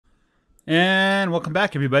And welcome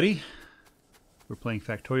back, everybody. We're playing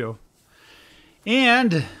Factorio.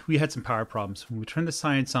 And we had some power problems. When we turned the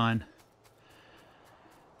science on,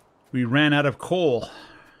 we ran out of coal.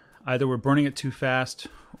 Either we're burning it too fast,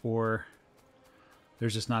 or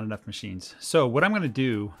there's just not enough machines. So what I'm going to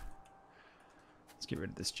do... Let's get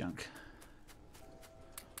rid of this junk.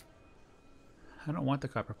 I don't want the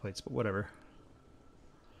copper plates, but whatever.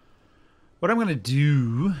 What I'm going to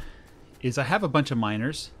do is I have a bunch of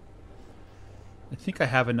miners. I think I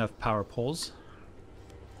have enough power poles.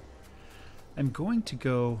 I'm going to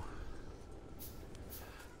go...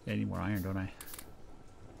 I need more iron, don't I?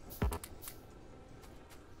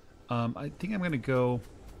 I think I'm going to go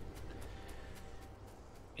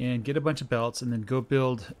and get a bunch of belts and then go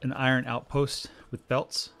build an iron outpost with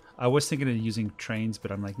belts. I was thinking of using trains,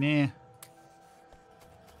 but I'm like, nah.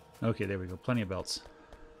 Okay, there we go. Plenty of belts.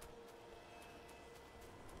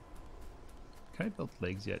 Can I build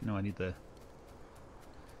legs yet? No, I need the...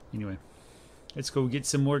 Anyway, let's go get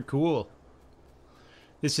some more coal.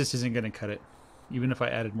 This just isn't going to cut it. Even if I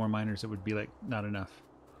added more miners, it would be like not enough.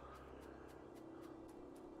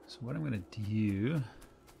 So what I'm going to do...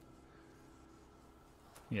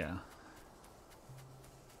 Yeah.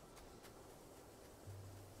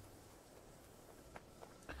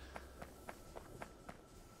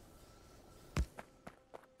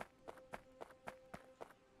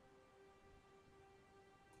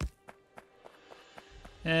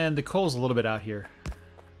 And the coal's a little bit out here.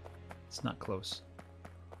 It's not close.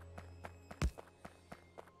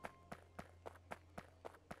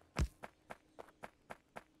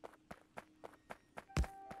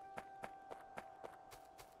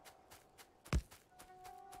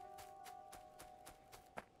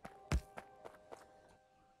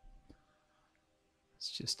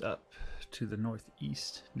 It's just up to the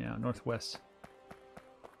northeast now, northwest.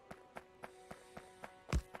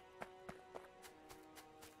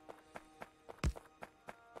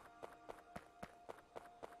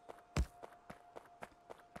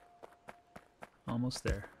 Almost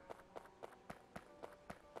there.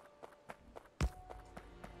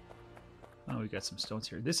 Oh, we got some stones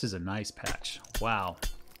here. This is a nice patch. Wow.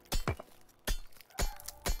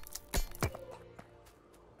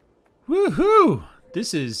 Woohoo!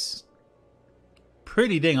 This is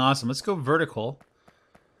pretty dang awesome. Let's go vertical.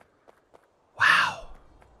 Wow.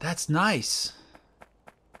 That's nice.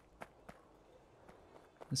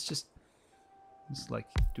 Let's like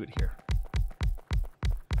do it here.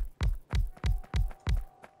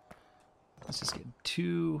 Let's just get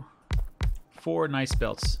 4 nice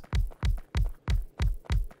belts.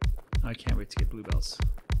 I can't wait to get blue belts.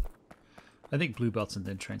 I think blue belts and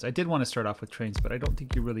then trains. I did want to start off with trains, but I don't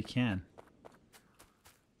think you really can.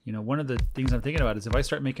 You know, one of the things I'm thinking about is if I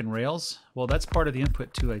start making rails, well, that's part of the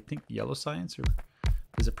input to, I think, yellow science, or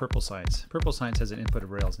is it purple science? Purple science has an input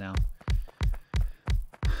of rails now.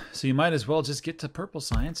 So you might as well just get to purple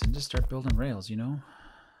science and just start building rails, you know?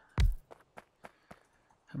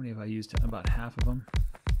 How many have I used? About half of them.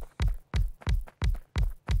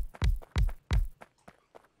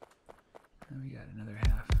 And we got another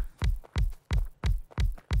half.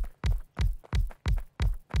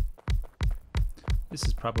 This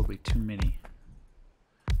is probably too many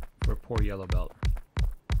for a poor yellow belt.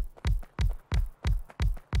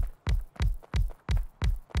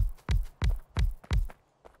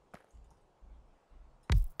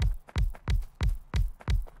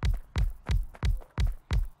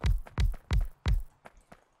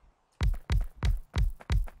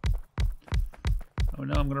 Oh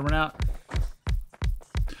no, I'm gonna run out.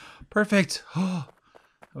 Perfect. Oh,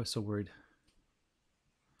 I was so worried.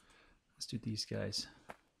 Let's do these guys.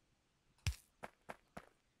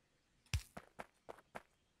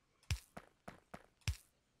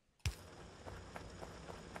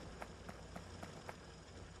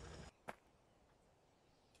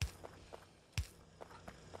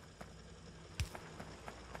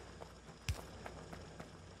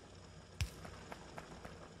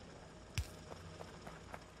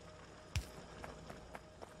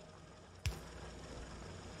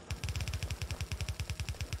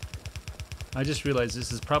 I just realized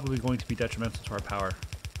this is probably going to be detrimental to our power.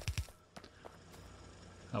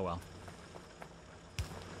 Oh well.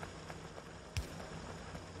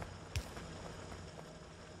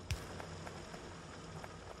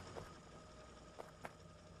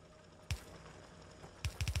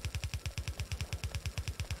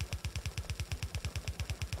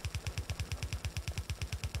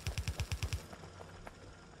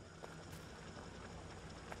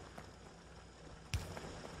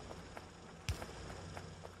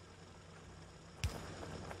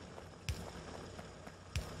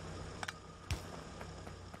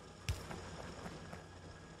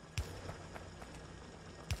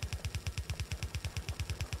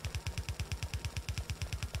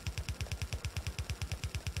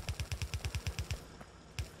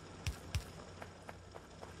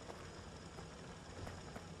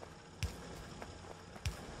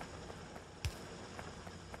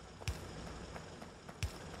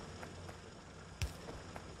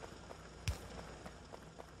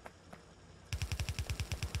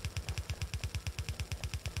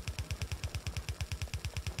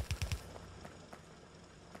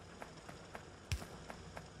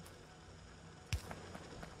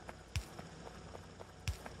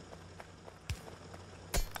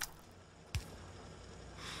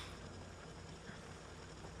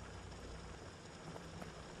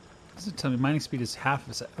 Does it tell me mining speed is half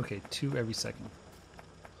a second? Okay, 2 every second.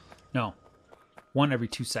 No, 1 every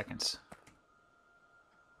 2 seconds.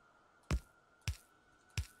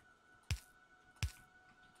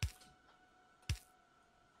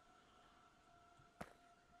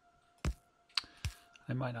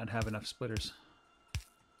 I might not have enough splitters.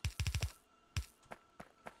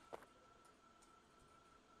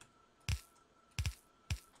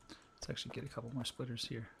 Let's actually get a couple more splitters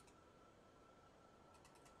here.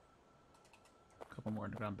 A couple more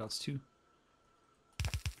underground belts too.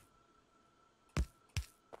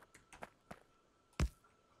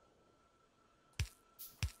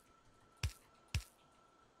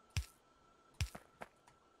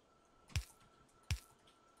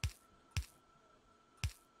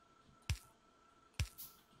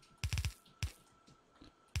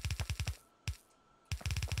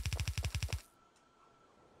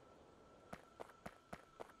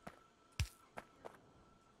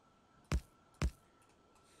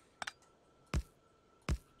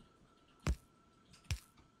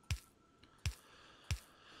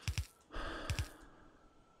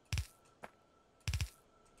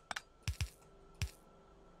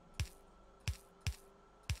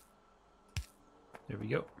 There we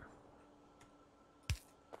go.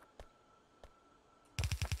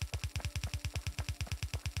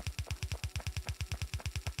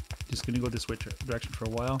 Just gonna go this way direction for a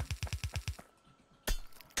while.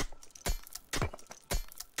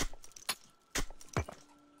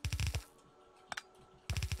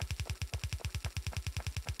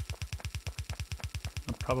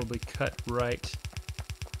 I'll probably cut right.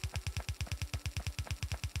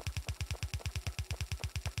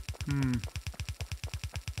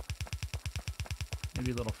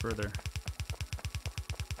 Maybe a little further.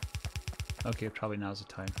 Okay, probably now's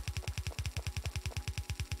the time.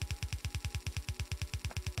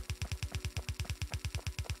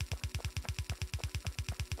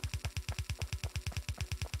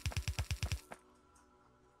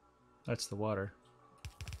 That's the water.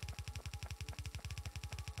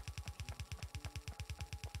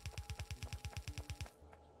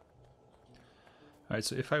 All right,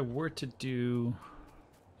 so if I were to do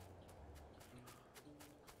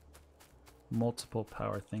multiple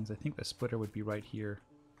power things, I think the splitter would be right here.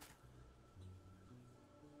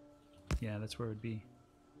 Yeah, that's where it would be.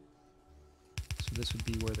 So this would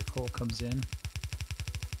be where the coal comes in.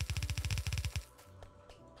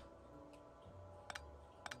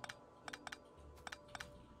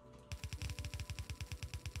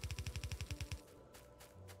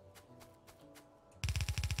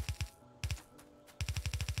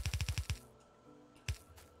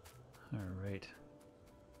 All right.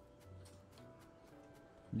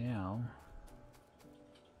 Now,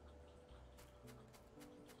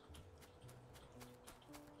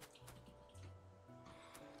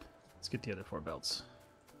 let's get the other 4 belts.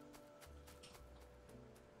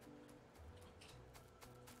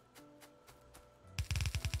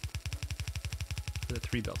 The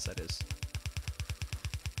 3 belts, that is.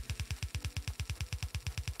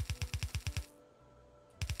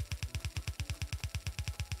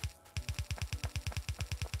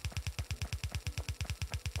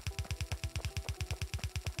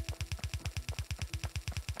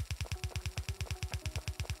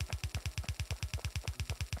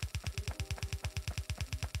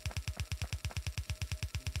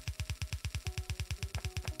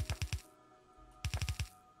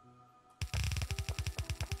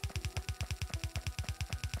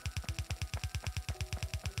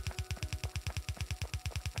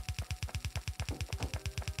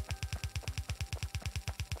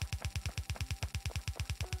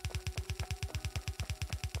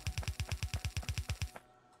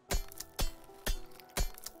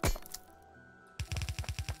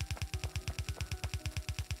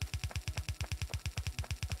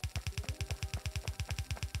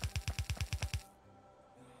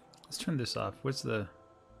 Let's turn this off. What's the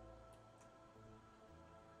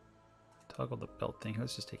toggle the belt thing?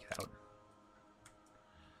 Let's just take it out.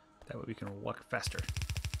 That way we can walk faster.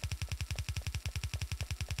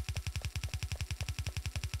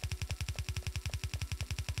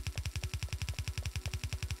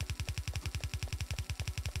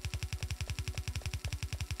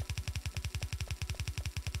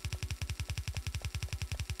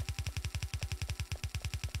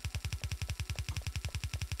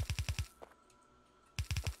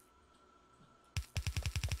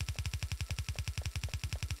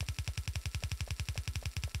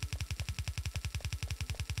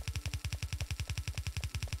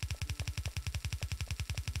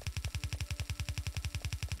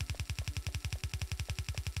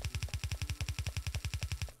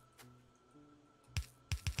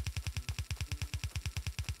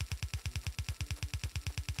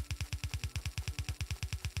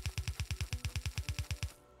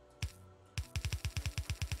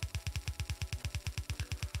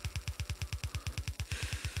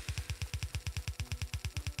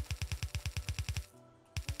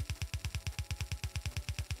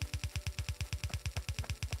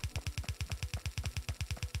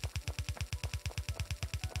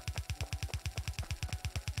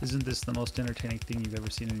 Isn't this the most entertaining thing you've ever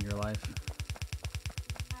seen in your life?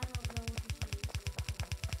 I don't know what to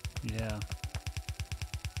Yeah.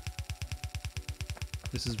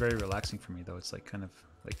 This is very relaxing for me, though. It's like kind of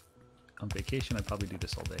like on vacation, I'd probably do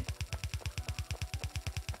this all day.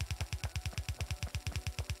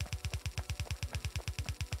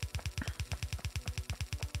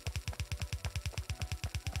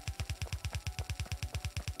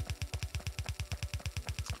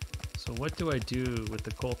 So what do I do with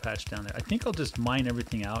the coal patch down there? I think I'll just mine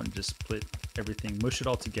everything out and just split everything, mush it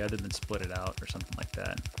all together, and then split it out or something like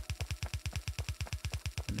that.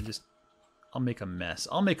 And then just, I'll make a mess.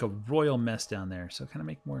 I'll make a royal mess down there. So can I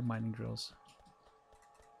make more mining drills?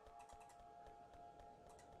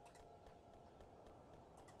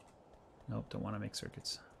 Nope, don't want to make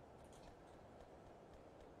circuits.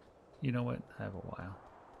 You know what? I have a while.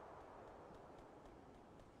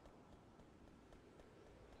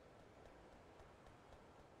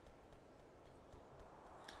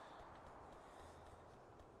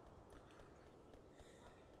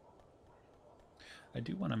 I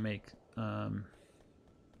do want to make some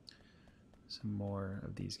more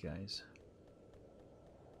of these guys.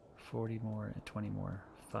 40 more and 20 more.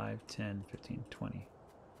 5, 10, 15, 20.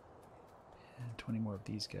 And 20 more of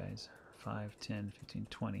these guys. 5, 10, 15,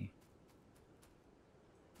 20.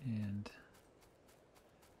 And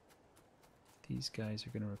these guys are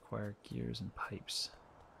going to require gears and pipes.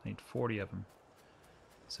 I need 40 of them.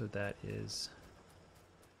 So that is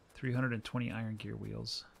 320 iron gear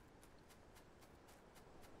wheels.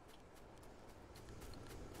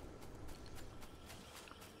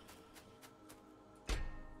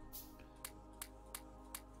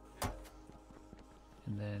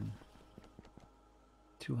 And then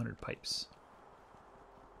 200 pipes.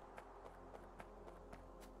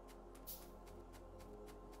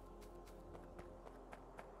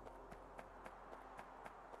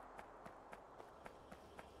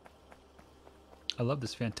 I love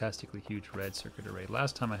this fantastically huge red circuit array.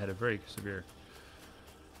 Last time I had a very severe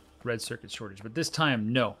red circuit shortage, but this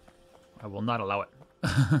time, no. I will not allow it.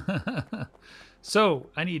 So,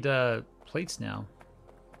 I need plates now.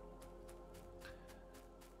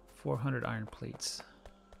 400 iron plates.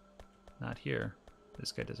 Not here.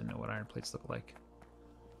 This guy doesn't know what iron plates look like.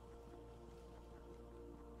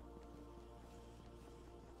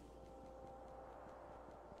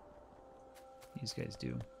 These guys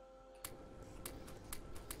do.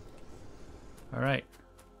 Alright.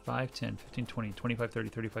 5, 10, 15, 20, 25, 30,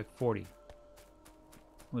 35, 40.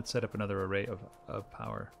 Let's set up another array of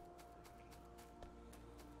power.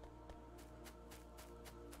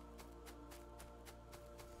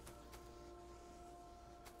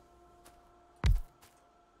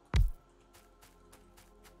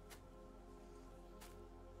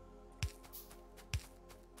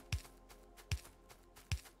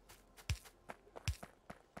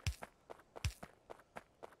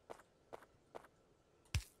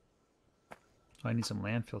 Oh, I need some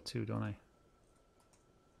landfill too, don't I?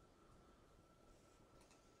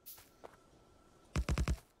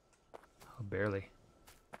 Oh, barely.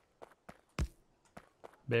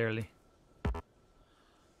 Barely.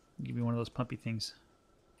 Give me one of those pumpy things.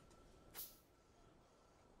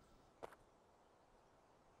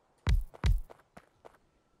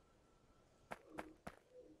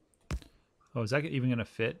 Oh, is that even going to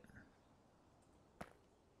fit?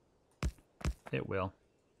 It will.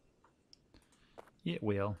 It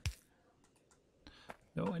will.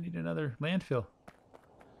 No, I need another landfill.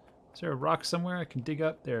 Is there a rock somewhere I can dig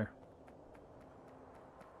up there?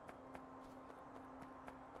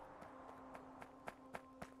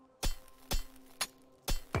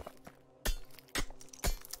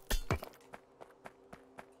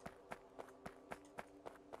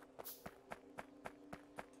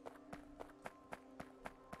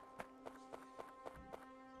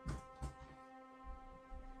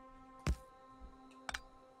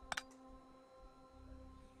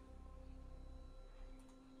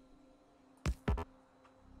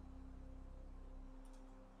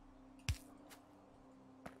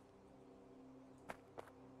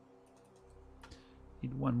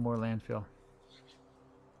 Need one more landfill.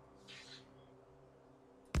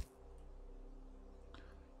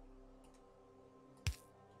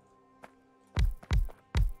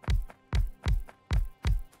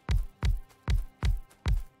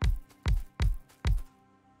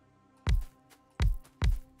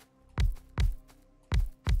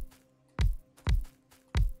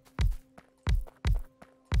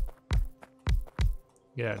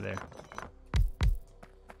 Get out of there.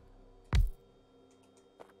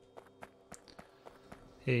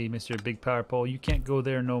 Hey, Mr. Big Power Pole, you can't go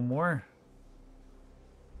there no more.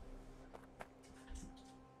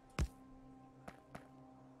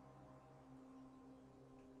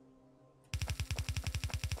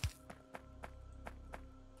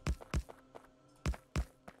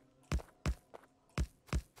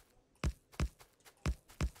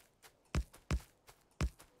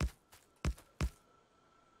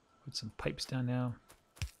 Put some pipes down now.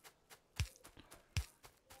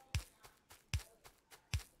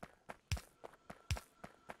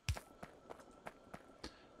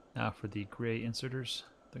 Now for the gray inserters,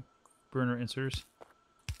 the burner inserters.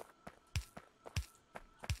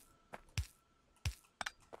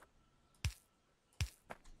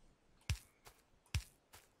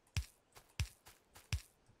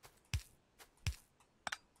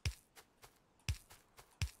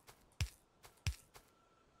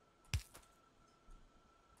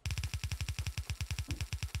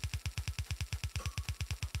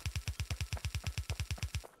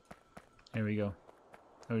 There we go.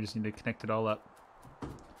 Now we just need to connect it all up.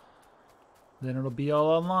 Then it'll be all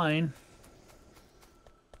online.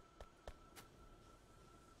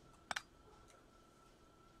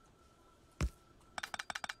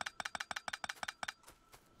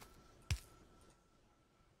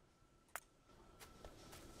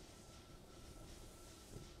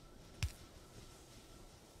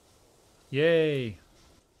 Yay!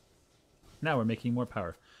 Now we're making more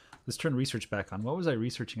power. Let's turn research back on. What was I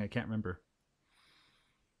researching? I can't remember.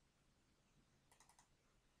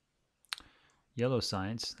 Yellow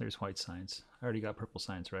science. There's white science. I already got purple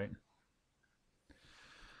science, right?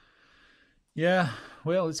 Yeah,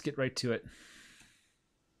 well, let's get right to it.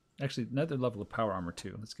 Actually, another level of power armor,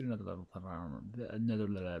 too. Let's get another level of power armor. Another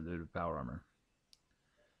level of power armor.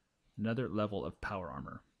 Another level of power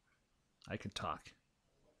armor. I could talk.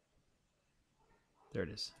 There it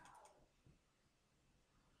is.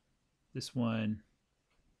 This one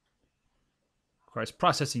requires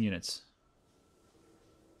processing units.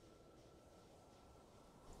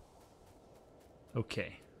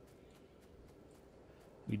 Okay.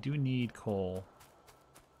 We do need coal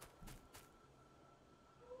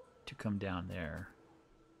to come down there.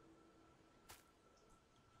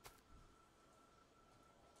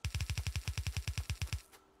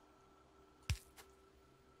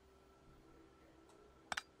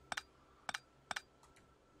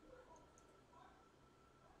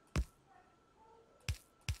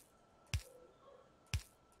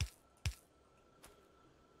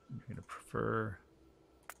 I'm going to prefer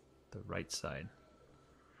the right side.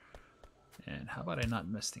 And how about I not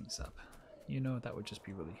mess things up? You know, that would just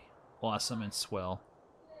be really awesome and swell.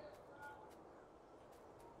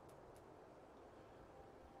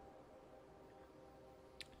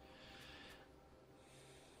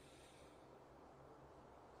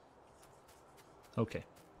 Okay.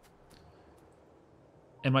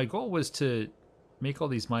 And my goal was to make all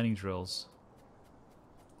these mining drills.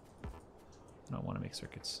 I don't want to make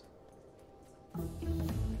circuits.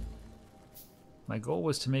 My goal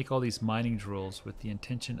was to make all these mining drills with the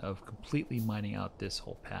intention of completely mining out this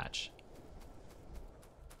whole patch.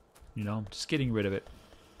 You know, just getting rid of it.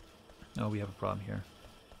 Oh, we have a problem here.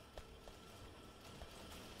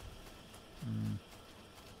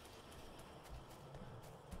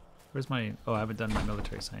 Where's my... Oh, I haven't done my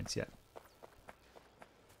military science yet.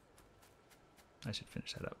 I should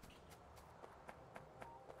finish that up.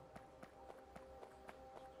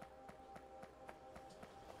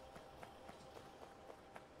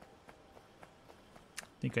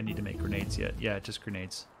 I think I need to make grenades yet. Yeah, just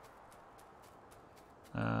grenades.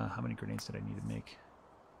 How many grenades did I need to make?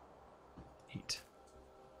 8.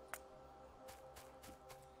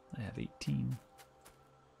 I have 18.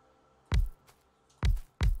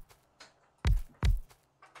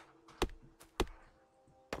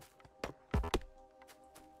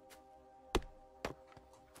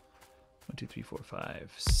 One, two, three, four,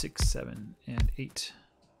 5, 6, 7, and 8.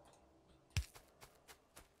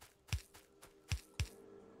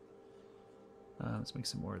 Let's make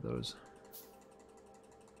some more of those.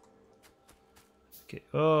 Okay.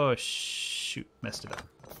 Oh, shoot. Messed it up.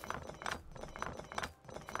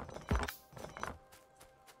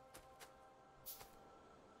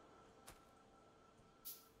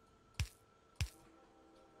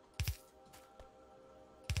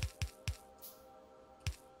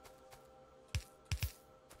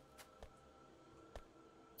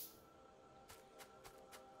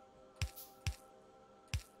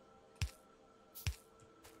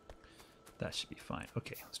 That should be fine.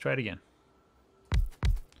 Okay, let's try it again.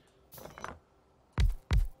 Let's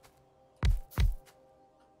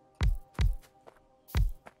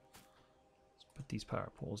put these power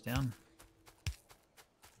poles down.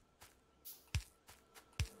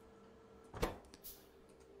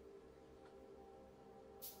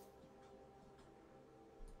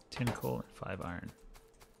 Tin coal and 5 iron.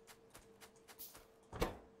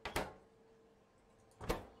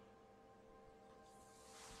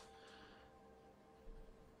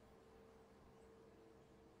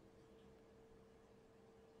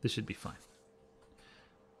 This should be fine.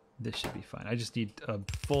 This should be fine. I just need a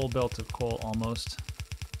full belt of coal almost.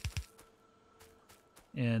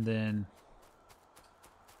 And then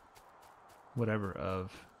whatever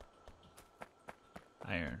of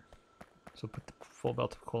iron. So put the full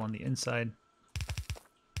belt of coal on the inside.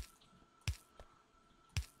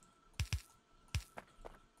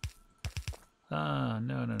 No,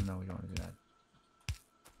 we don't want to do that.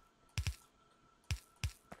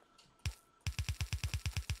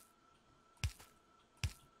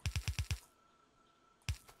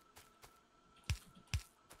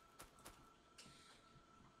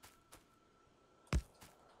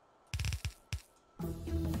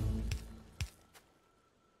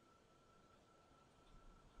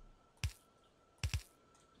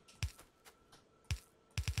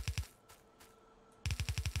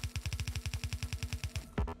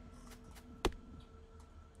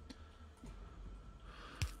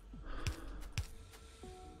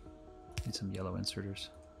 Need some yellow inserters.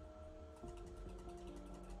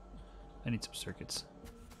 I need some circuits.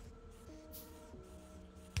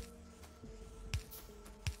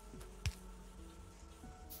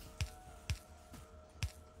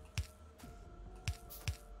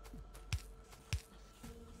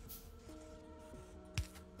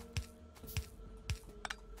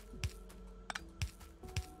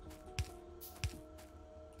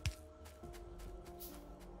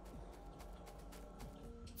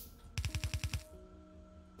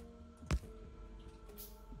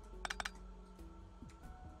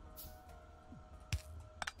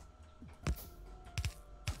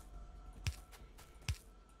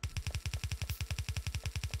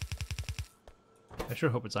 I sure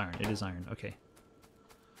hope it's iron. It is iron. Okay.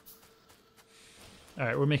 All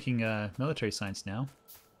right, we're making military science now.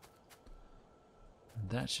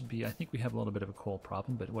 That should be... I think we have a little bit of a coal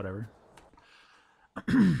problem, but whatever.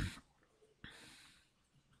 Let's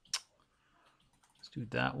do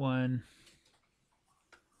that one.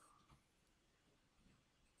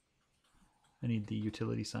 I need the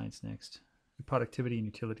utility science next. Productivity and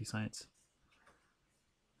utility science.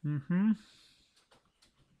 Mm-hmm.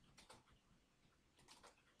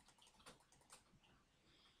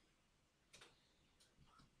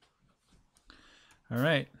 All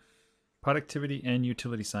right, productivity and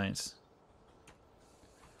utility science.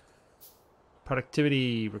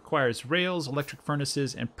 Productivity requires rails, electric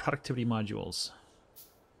furnaces, and productivity modules.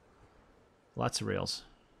 Lots of rails.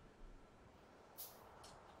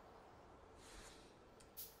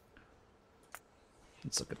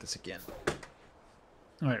 Let's look at this again.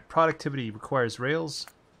 All right, productivity requires rails.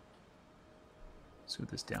 Smooth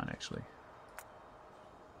this down, actually.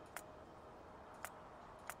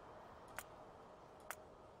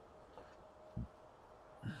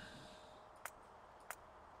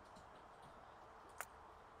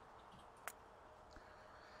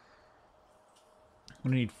 I'm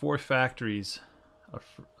gonna need 4 factories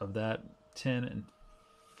of that, 10 and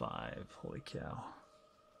 5. Holy cow.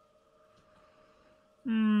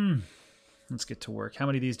 Let's get to work. How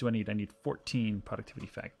many of these do I need? I need 14 productivity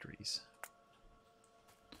factories.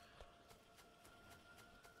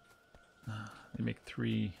 Let me make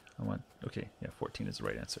 3. I want... Okay, yeah, 14 is the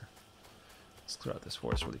right answer. Let's clear out this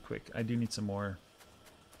forest really quick. I do need some more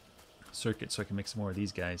circuits so I can make some more of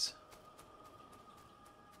these guys.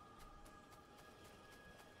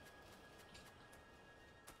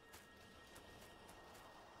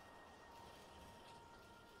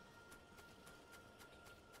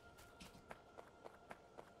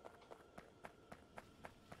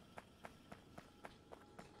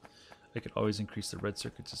 I could always increase the red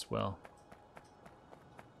circuits as well.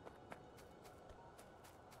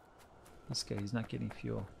 This guy, he's not getting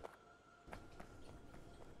fuel.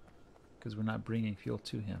 Because we're not bringing fuel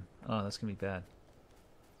to him. Oh, that's going to be bad.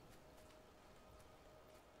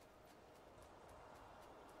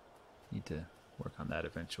 Need to work on that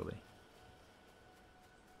eventually.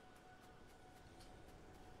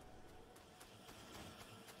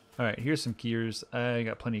 Alright, here's some gears. I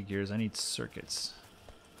got plenty of gears. I need circuits.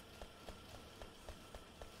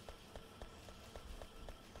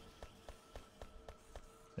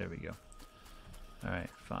 There we go. Alright,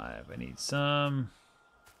 5. I need some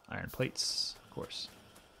iron plates, of course.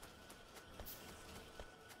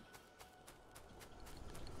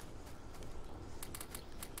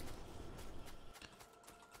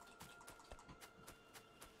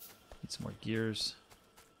 Need some more gears.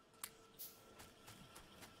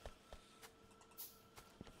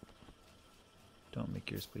 Don't make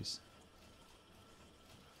gears, please.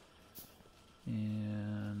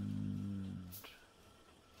 And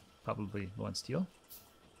probably low on steel.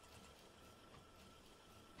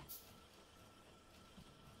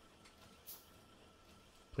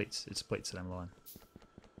 Plates. It's plates that I'm low on.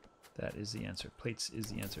 That is the answer. Plates is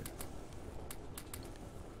the answer.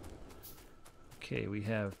 Okay, we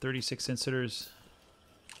have 36 inserters.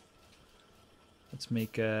 Let's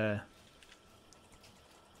make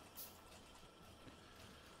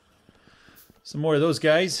some more of those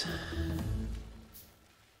guys.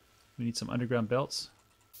 We need some underground belts.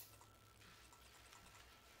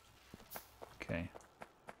 Okay.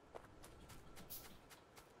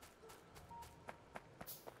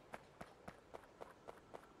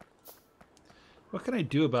 What can I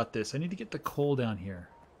do about this? I need to get the coal down here.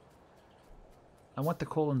 I want the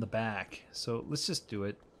coal in the back, so let's just do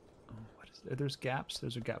it. Oh, what is there? There's gaps.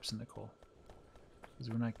 Those are gaps in the coal because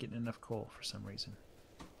we're not getting enough coal for some reason.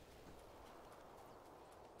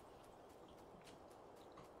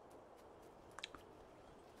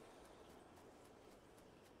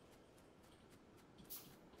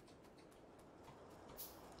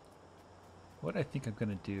 What I think I'm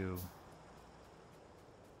gonna do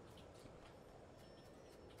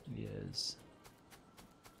is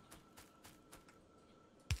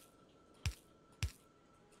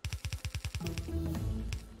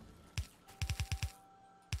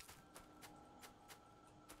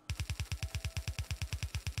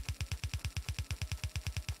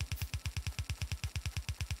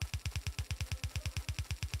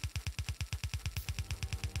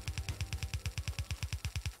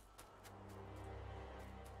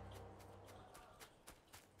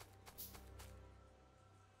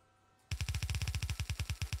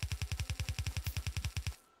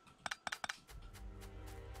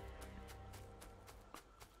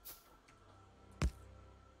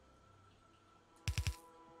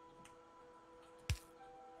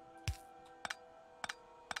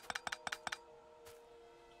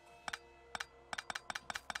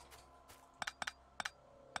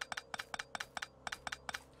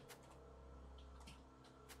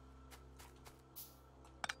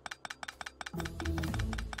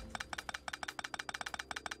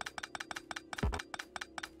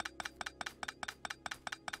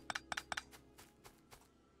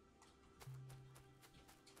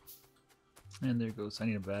and there it goes. I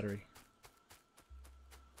need a battery.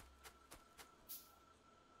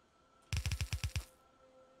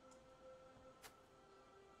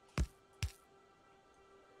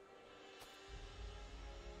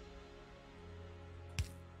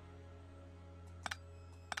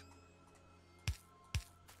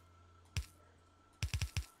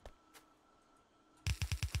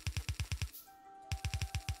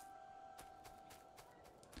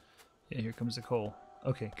 Yeah, here comes the coal.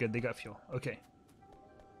 Okay, good. They got fuel. Okay.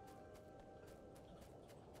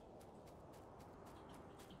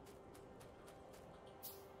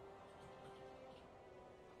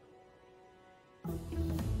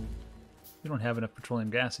 We don't have enough petroleum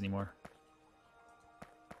gas anymore.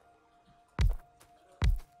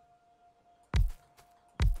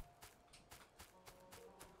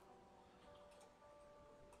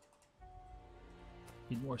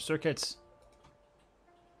 Need more circuits.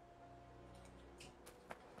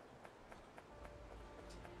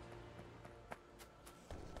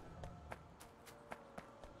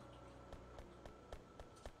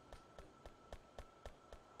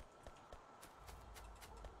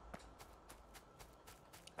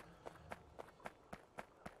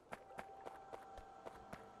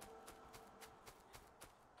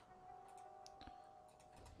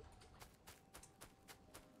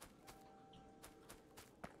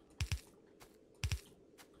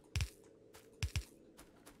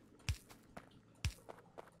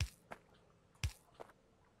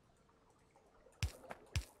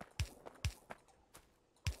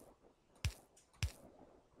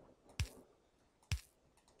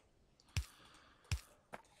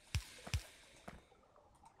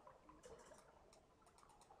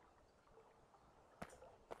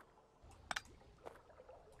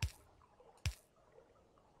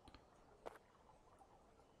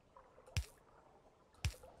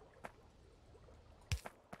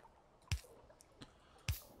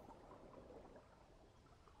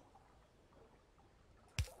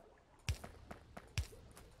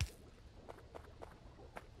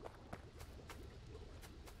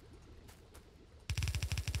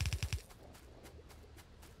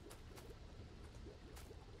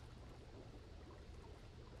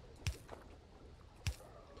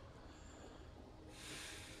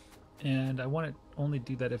 And I want to only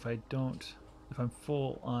do that if I'm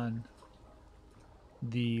full on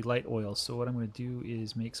the light oil. So what I'm going to do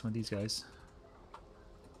is make some of these guys.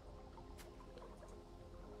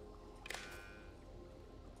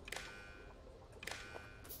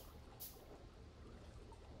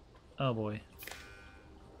 Oh boy.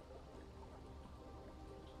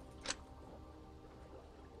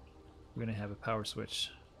 we're going to have a power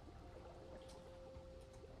switch.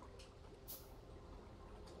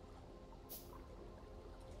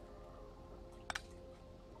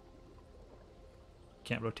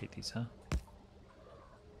 Can't rotate these, huh?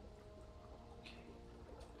 Okay.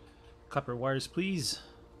 Copper wires, please.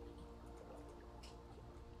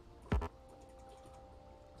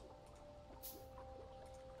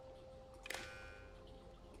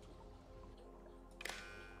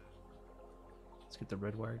 Let's get the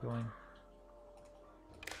red wire going.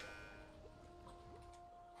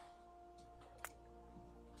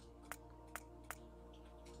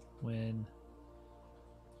 When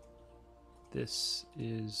this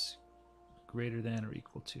is greater than or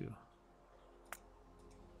equal to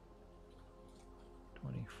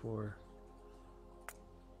 24.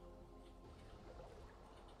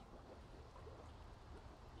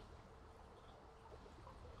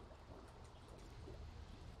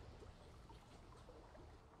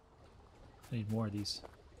 I need more of these.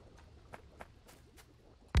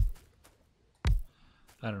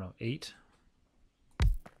 I don't know, 8?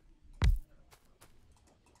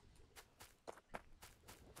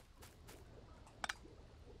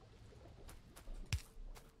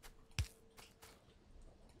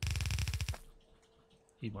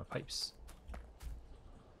 Need more pipes.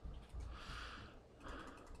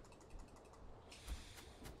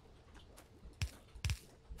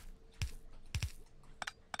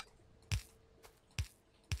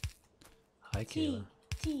 Hi, Kayla.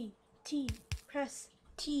 T. Press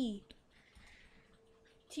T.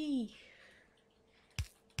 T.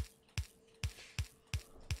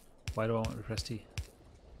 Why do I want to press T?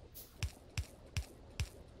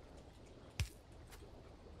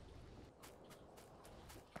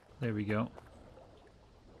 There we go.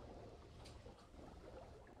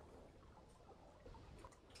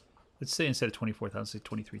 Let's say instead of 24,000, say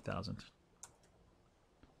 23,000.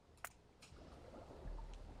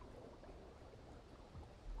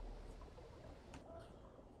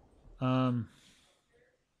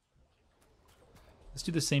 Let's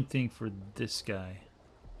do the same thing for this guy.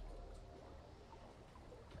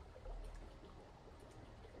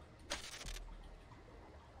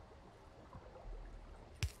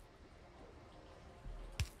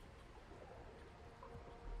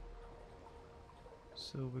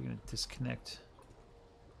 So we're going to disconnect.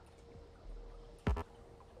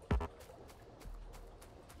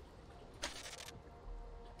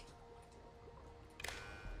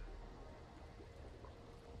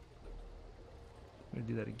 I'm going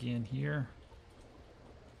to do that again here.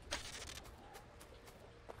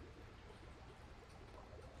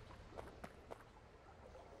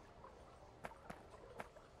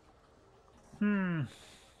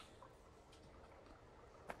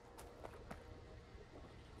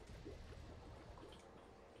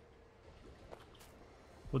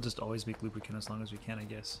 We'll just always make lubricant as long as we can, I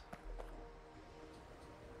guess.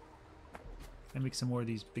 Can I make some more of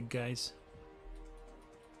these big guys?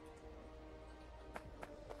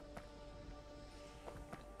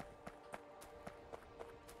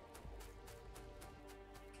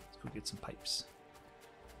 Let's go get some pipes.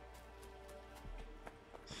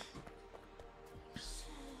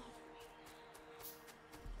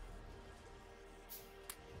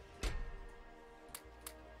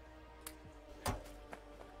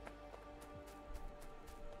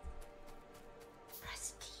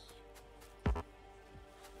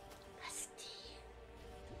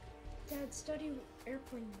 Dad, study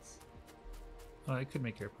airplanes. Oh, I could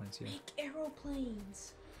make airplanes, yeah. Make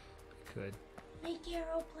aeroplanes. I could. Make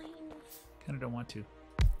aeroplanes. Kind of don't want to.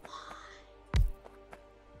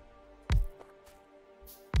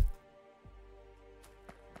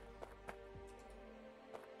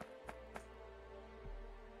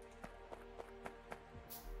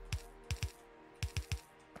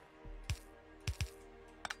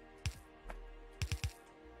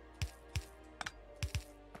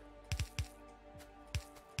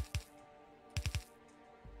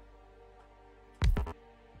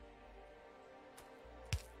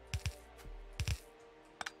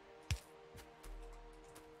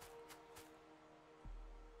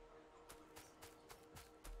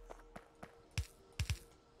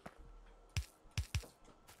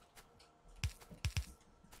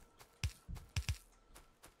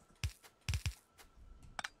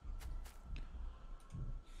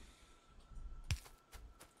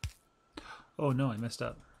 Oh no, I messed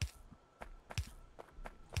up.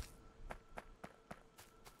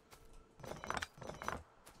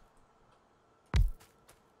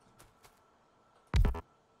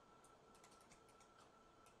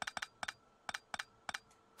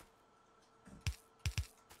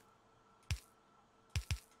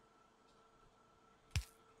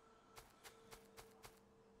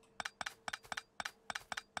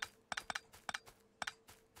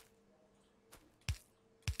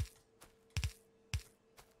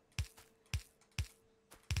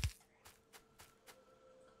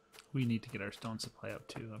 We need to get our stone supply up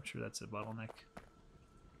too. I'm sure that's a bottleneck.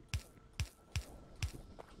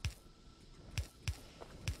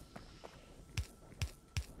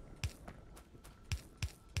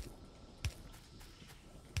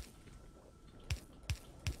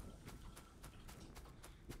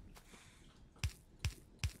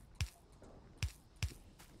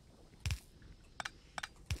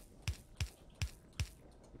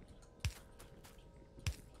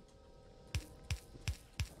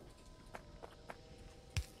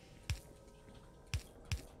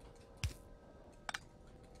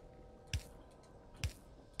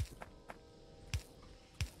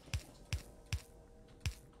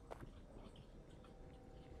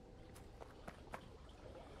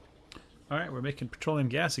 All right, we're making petroleum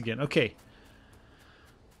gas again. Okay.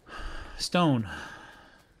 Stone.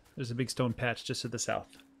 There's a big stone patch just to the south.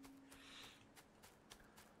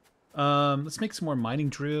 Let's make some more mining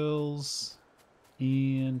drills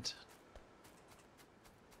and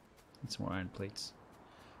some more iron plates.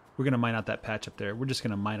 We're going to mine out that patch up there. We're just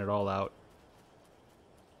going to mine it all out.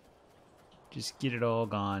 Just get it all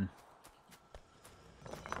gone.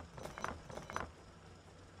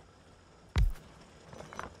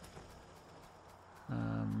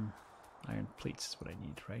 Iron plates is what I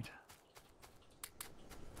need, right?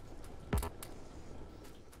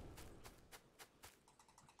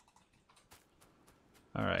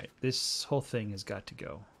 Alright, this whole thing has got to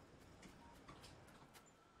go.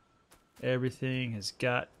 Everything has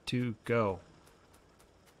got to go.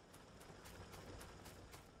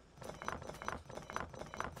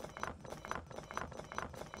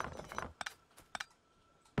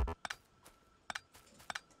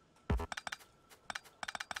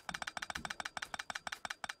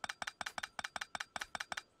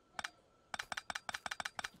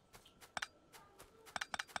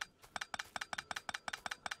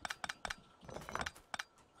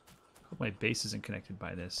 My base isn't connected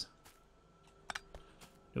by this.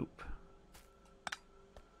 Nope.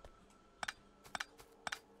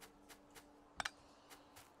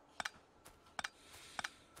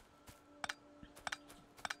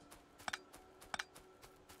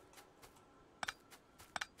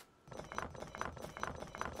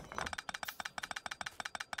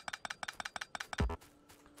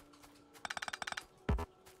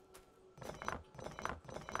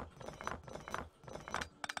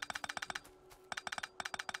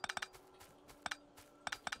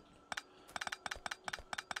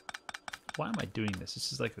 Why am I doing this?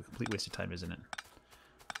 This is like a complete waste of time, isn't it?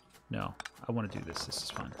 No, I want to do this. This is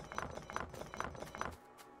fun.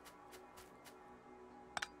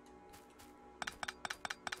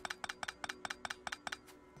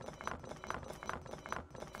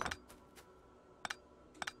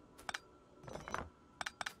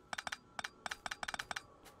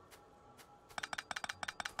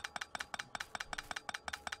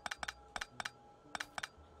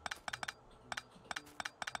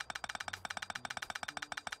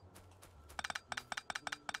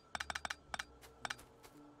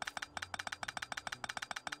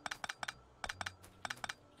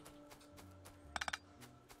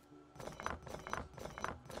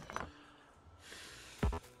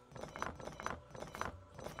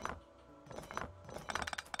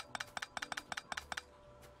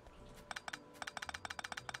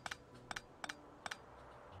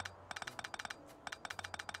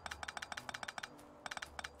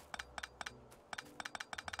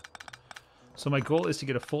 So my goal is to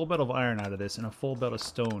get a full belt of iron out of this and a full belt of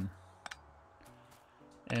stone.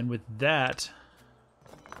 And with that,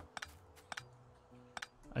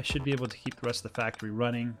 I should be able to keep the rest of the factory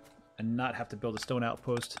running and not have to build a stone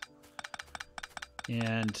outpost.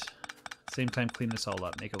 And at the same time clean this all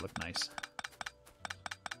up, make it look nice.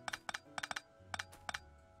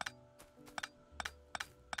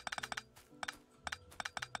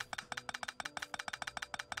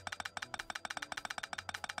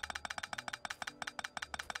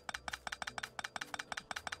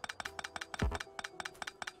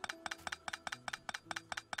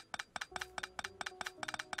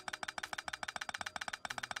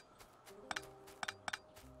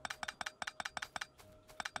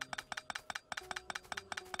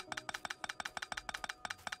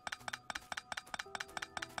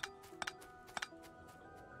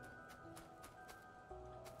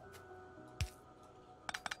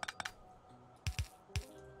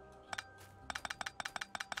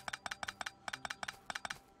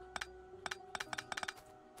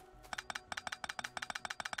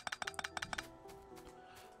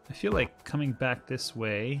 I feel like coming back this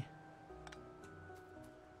way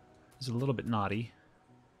is a little bit naughty.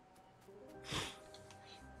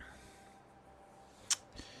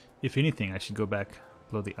 If anything, I should go back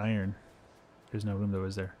Below the iron. There's no room though,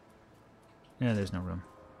 is there? Yeah, there's no room.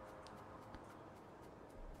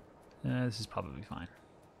 This is probably fine.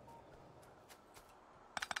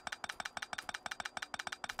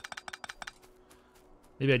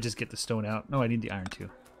 Maybe I just get the stone out. No, I need the iron too.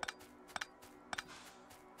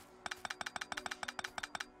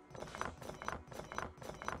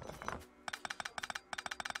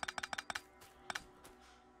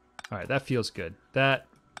 Alright, that feels good. That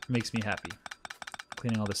makes me happy.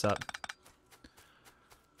 Cleaning all this up.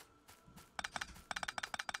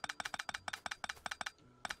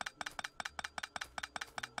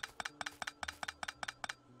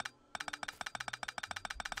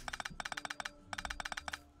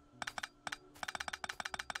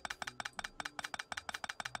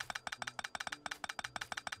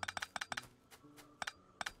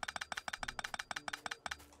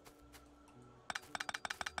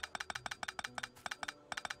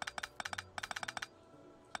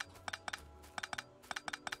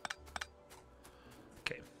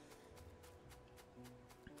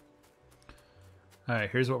 Alright,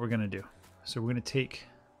 here's what we're going to do. So we're going to take...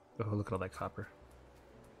 Oh, look at all that copper.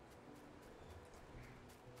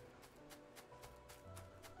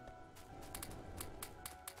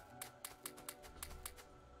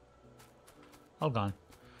 All gone.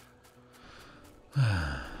 We're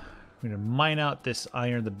going to mine out this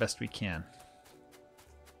iron the best we can.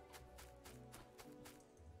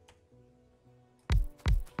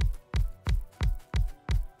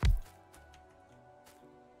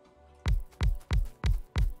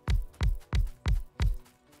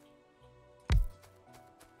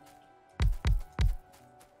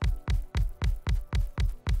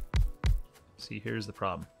 See, here's the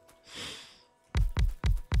problem.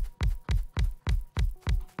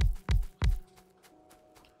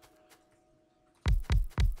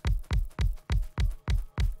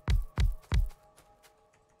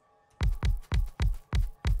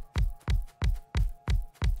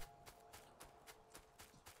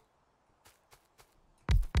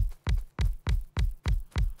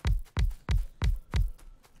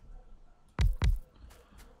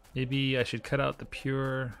 Maybe I should cut out the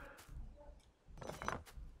pure...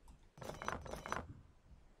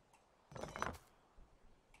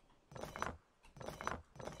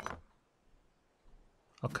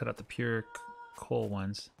 I'll cut out the pure coal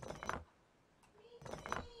ones.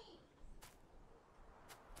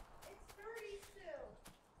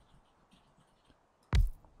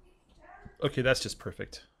 Okay, that's just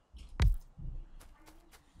perfect.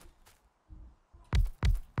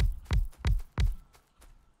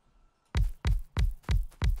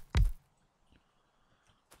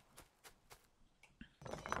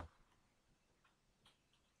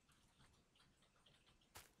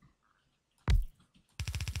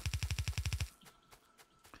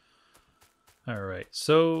 All right,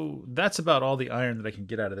 so that's about all the iron that I can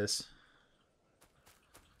get out of this.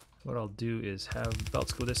 What I'll do is have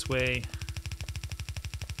belts go this way.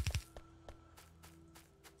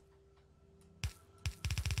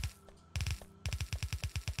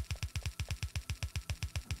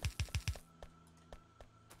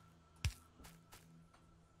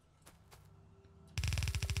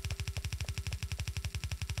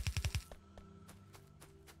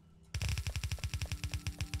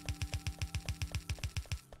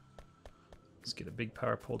 Let's get a big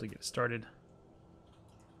power pole to get started.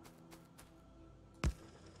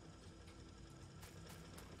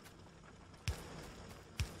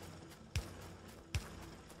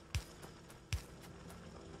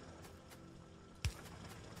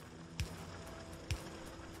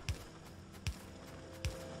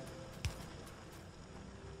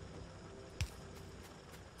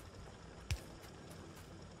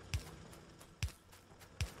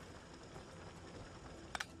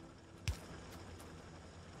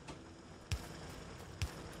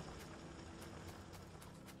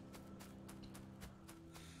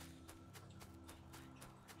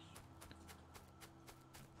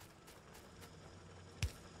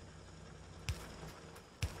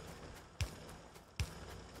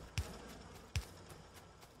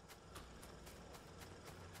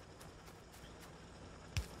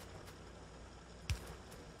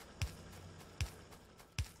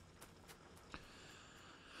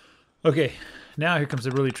 Okay, now here comes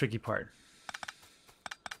the really tricky part.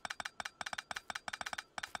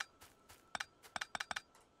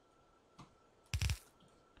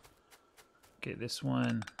 Okay, this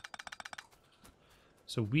one.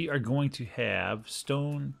 So we are going to have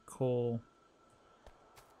stone, coal.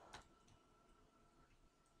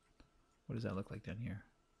 What does that look like down here?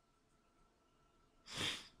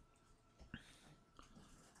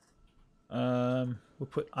 We'll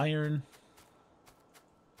put iron.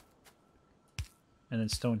 and then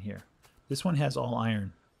stone here. This one has all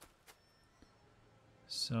iron.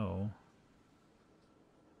 So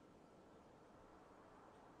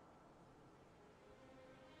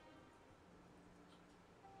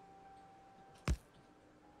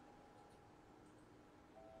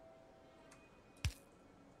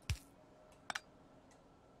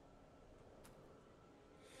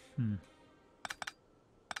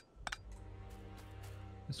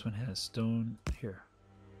this one has stone here.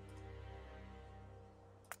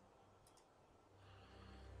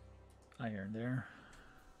 Iron there.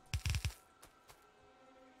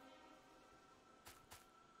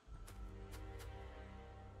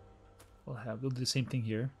 We'll do the same thing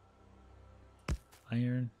here.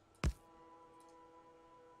 Iron.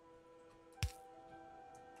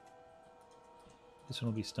 This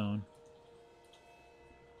one will be stone.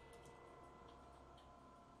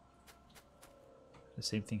 The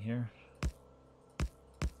same thing here.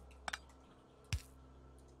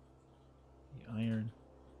 The iron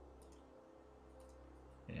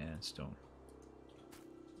and stone.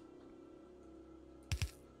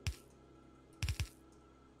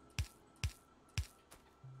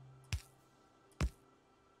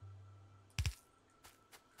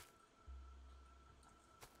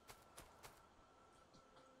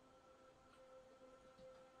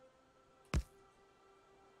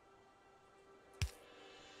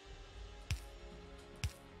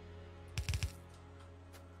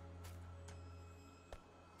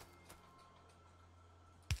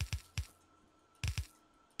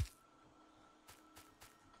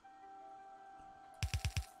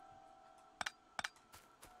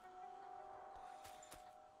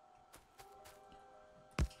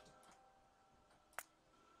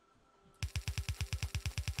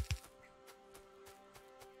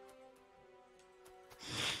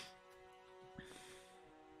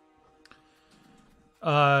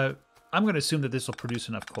 I'm going to assume that this will produce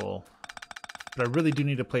enough coal, but I really do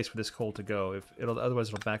need a place for this coal to go. Otherwise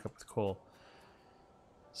it'll back up with coal.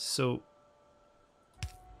 So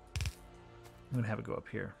I'm going to have it go up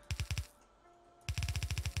here,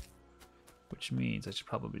 which means I should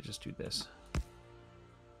probably just do this.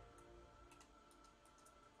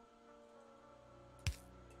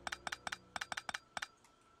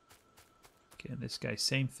 Okay, and this guy,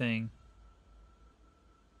 same thing.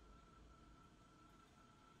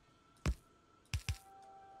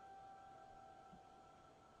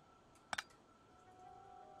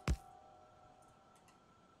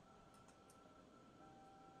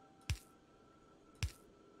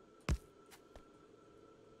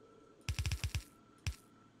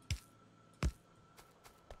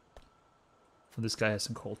 This guy has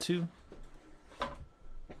some coal too.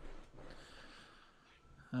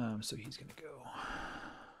 So he's gonna go.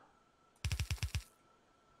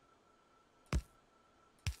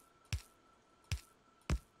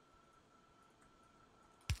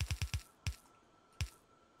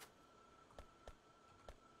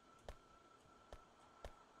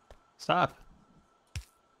 Stop.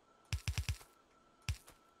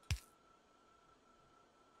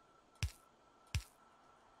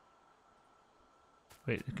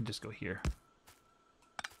 Wait, it can just go here.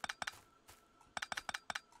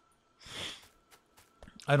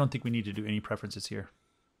 I don't think we need to do any preferences here.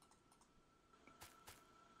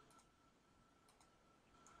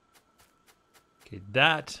 Okay,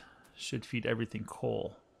 that should feed everything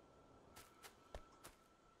coal.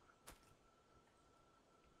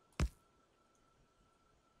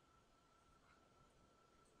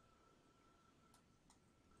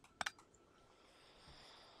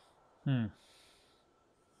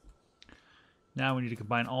 Now we need to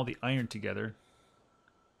combine all the iron together.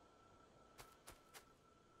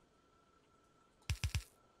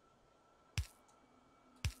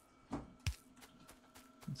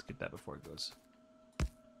 Let's get that before it goes.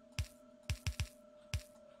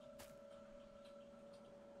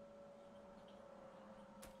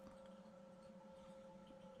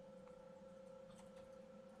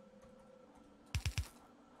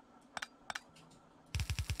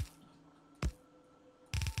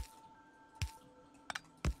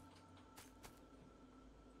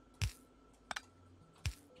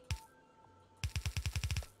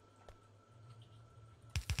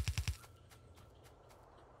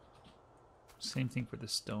 Same thing for the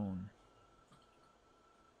stone.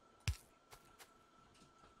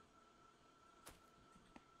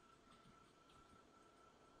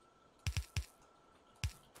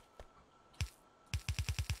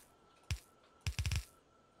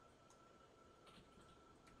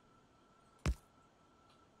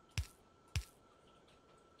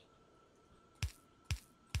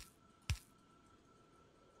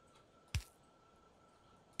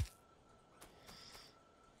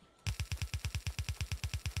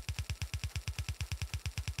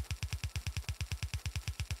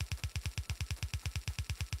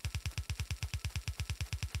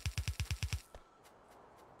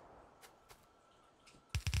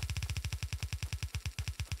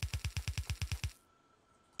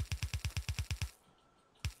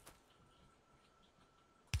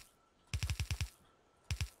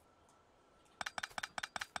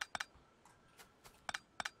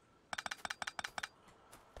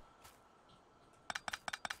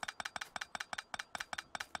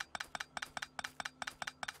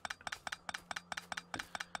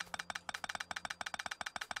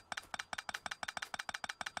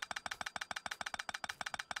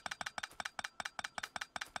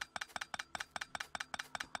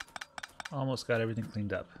 Almost got everything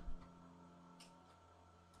cleaned up.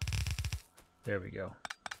 There we go.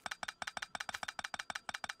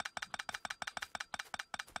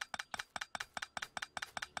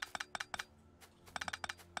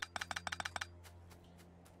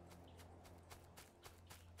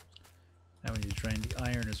 Now we need to drain the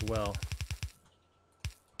iron as well.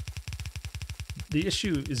 The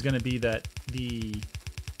issue is going to be that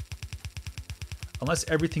unless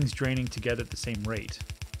everything's draining together at the same rate,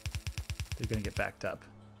 they're going to get backed up.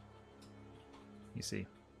 You see?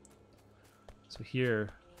 So here,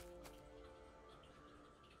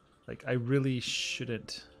 like, I really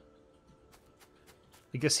shouldn't.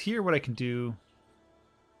 I guess here what I can do,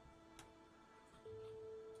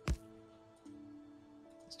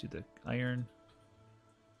 let's do the iron.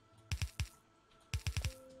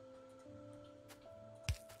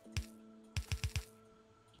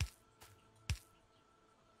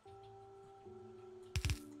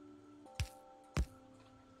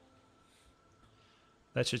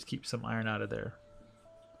 That should keep some iron out of there.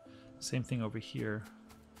 Same thing over here.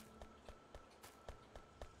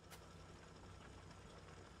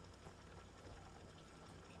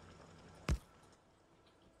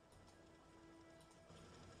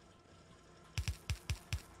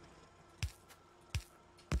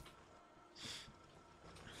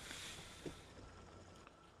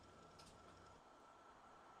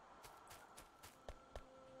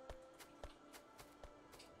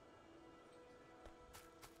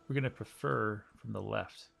 We're going to prefer from the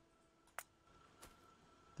left.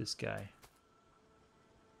 This guy.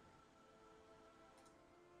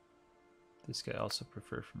 This guy also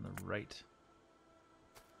prefer from the right.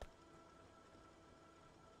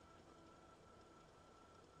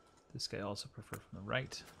 This guy also prefer from the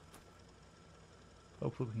right.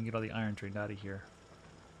 Hopefully we can get all the iron drained out of here.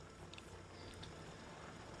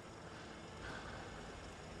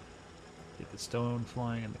 Get the stone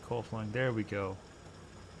flying and the coal flying. There we go.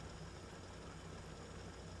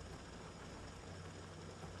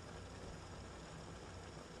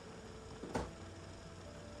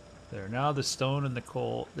 There. Now the stone and the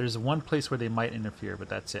coal. There's one place where they might interfere, but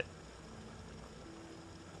that's it.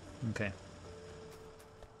 Okay.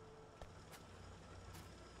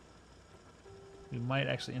 We might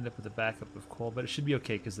actually end up with a backup of coal, but it should be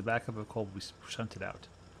okay because the backup of coal will be shunted out.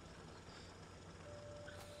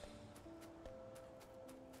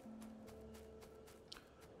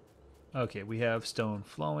 Okay, we have stone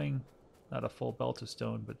flowing. Not a full belt of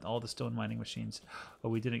stone, but all the stone mining machines. Oh,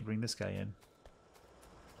 we didn't bring this guy in.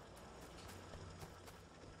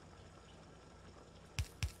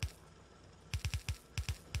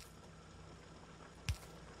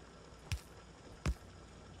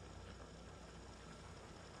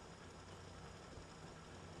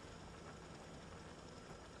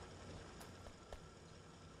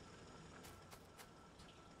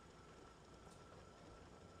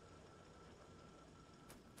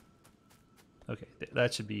 Okay,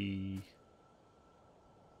 that should be...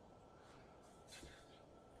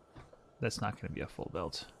 That's not going to be a full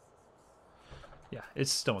belt. Yeah,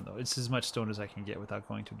 it's stone though. It's as much stone as I can get without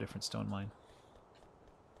going to a different stone mine.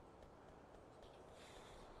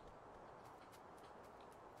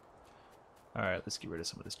 Alright, let's get rid of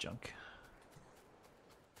some of this junk.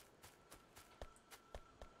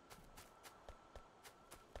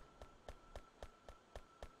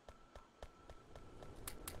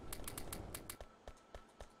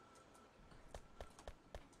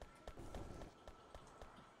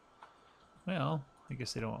 Well, I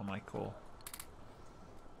guess they don't want my coal.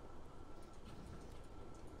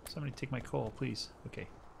 Somebody take my coal, please. Okay.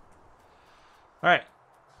 Alright.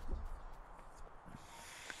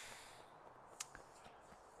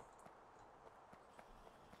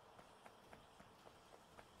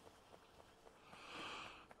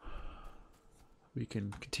 We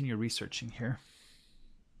can continue researching here.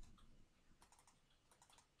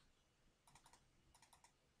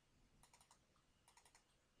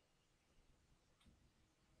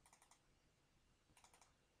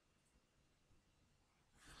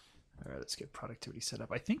 All right, let's get productivity set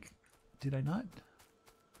up. I think, did I not?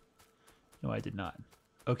 No, I did not.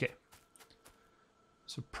 Okay.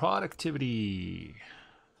 So productivity.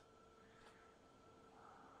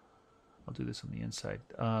 I'll do this on the inside.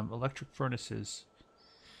 Electric furnaces.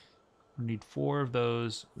 We need 4 of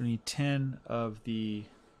those. We need 10 of the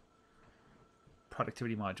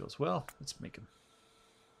productivity modules. Well, let's make them.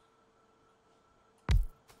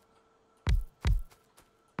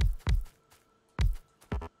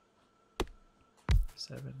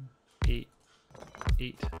 7, 8,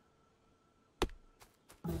 8.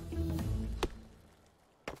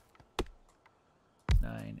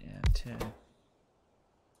 9 and 10.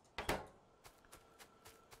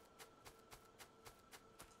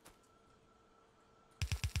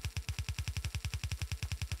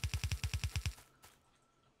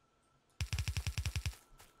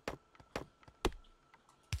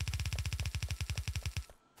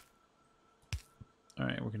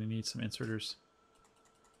 going to need some inserters.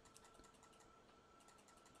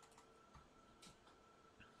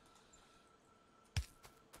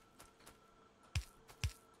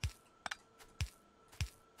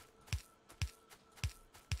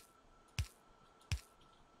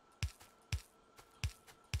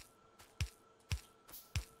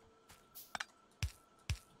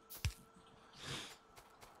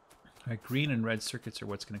 All right, green and red circuits are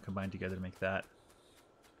what's going to combine together to make that.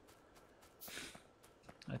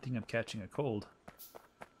 I think I'm catching a cold.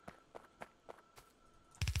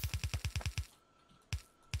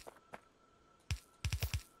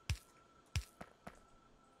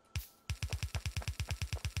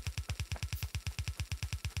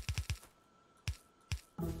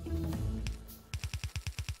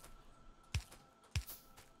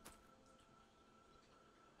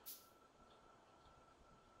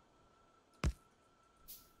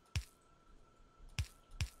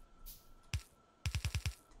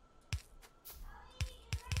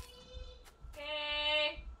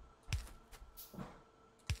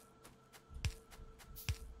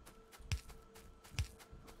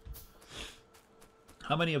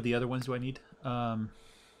 How many of the other ones do I need?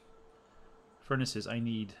 Furnaces, I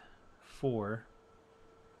need 4.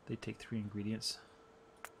 They take 3 ingredients.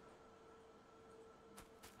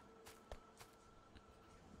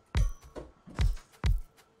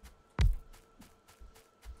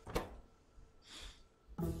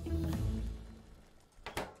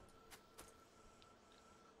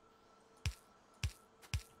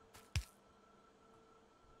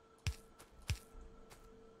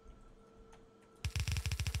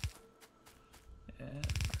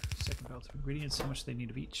 Ingredients, how much they need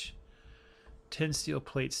of each. 10 steel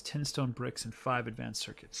plates, 10 stone bricks, and 5 advanced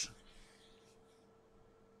circuits.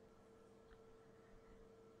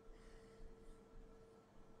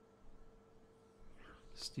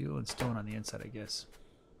 Steel and stone on the inside, I guess.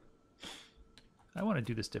 I want to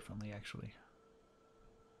do this differently, actually.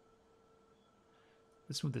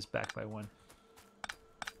 Let's move this back by 1.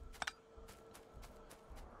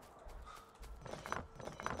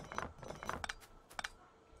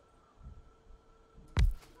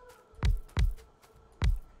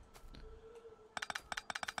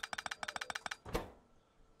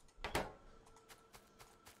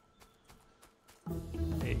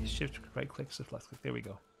 Shift, right click, shift, left click. There we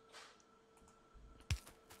go.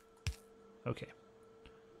 Okay.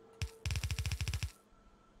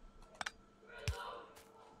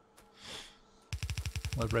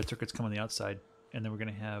 We'll have red circuits come on the outside, and then we're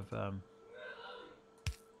going to have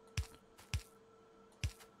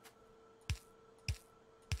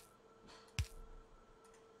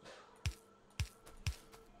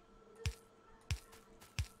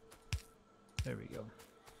there we go.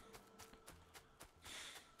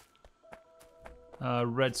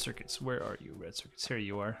 Red circuits. Where are you, red circuits? Here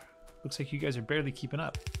you are. Looks like you guys are barely keeping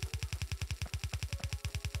up.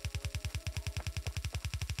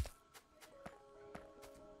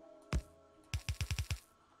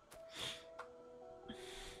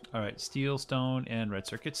 All right, steel, stone, and red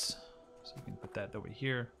circuits. So you can put that over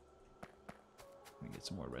here. Let me get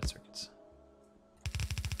some more red circuits.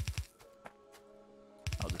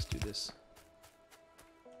 I'll just do this.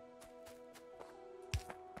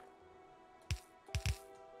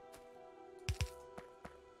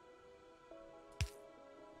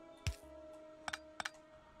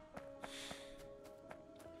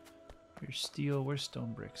 Here's steel. Where's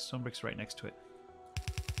stone bricks? Stone bricks right next to it.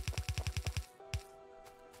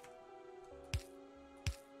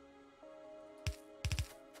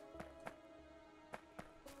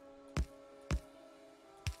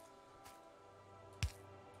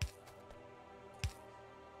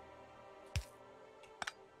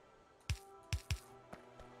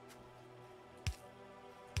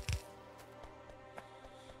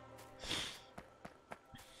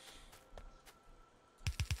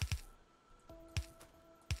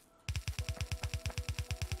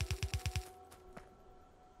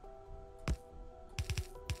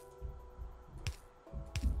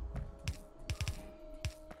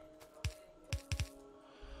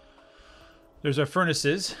 There's our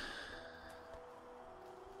furnaces.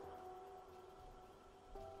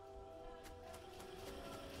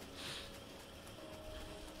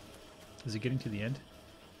 Is it getting to the end?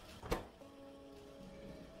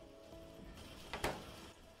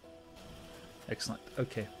 Excellent.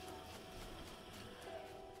 Okay.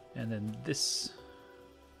 And then this.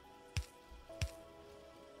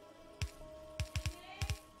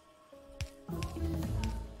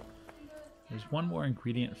 There's one more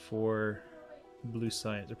ingredient for blue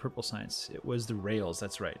science or purple science. It was the rails.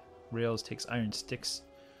 That's right. Rails takes iron sticks.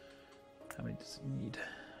 How many does it need?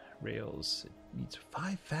 Rails. It needs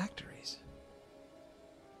 5 factories.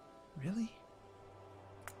 Really?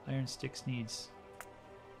 Iron sticks needs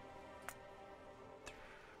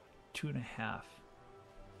 2.5.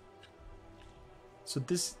 So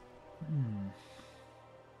this...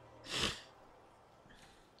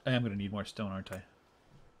 I am going to need more stone, aren't I?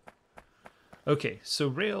 Okay, so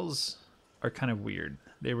rails are kind of weird.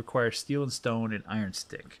 They require steel and stone and iron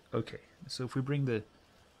stick. Okay, so if we bring the...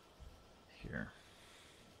 Here.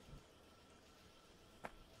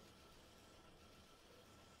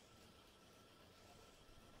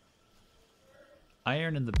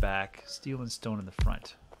 Iron in the back, steel and stone in the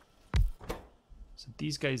front. So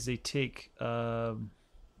these guys, they take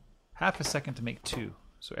half a second to make 2.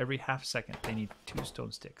 So every half second, they need 2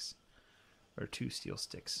 stone sticks. Or 2 steel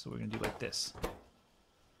sticks. So we're going to do like this.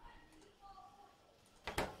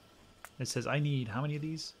 It says I need, how many of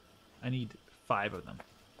these? I need 5 of them.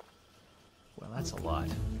 Well, that's a lot.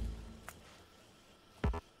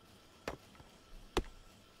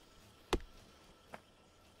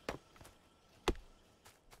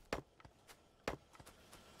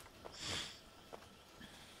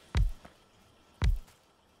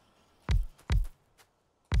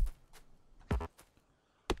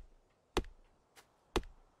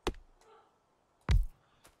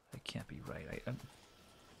 That can't be right.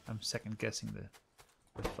 I'm second guessing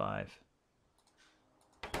the 5.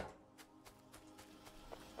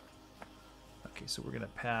 Okay, so we're going to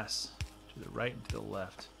pass to the right and to the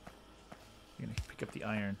left. We're going to pick up the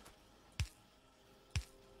iron.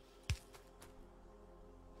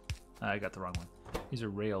 I got the wrong one. These are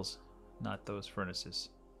rails, not those furnaces.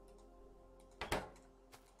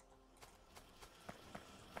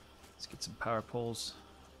 Let's get some power poles.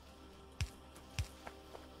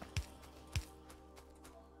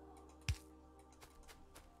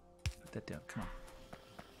 Put that down, come on.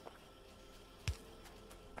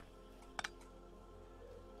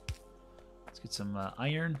 Let's get some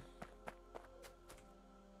iron.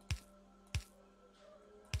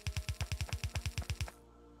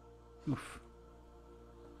 Oof.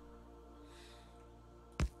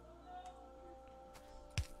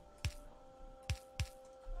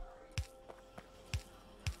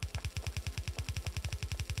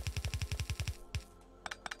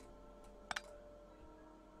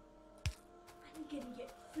 I'm gonna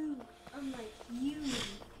get food, unlike you.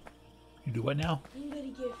 You do what now? I'm gonna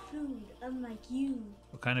get food, unlike you.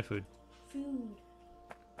 What kind of food? Food,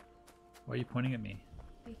 Why are you pointing at me?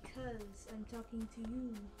 because I'm talking to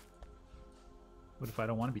you. What if I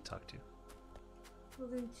don't want to be talked to? Well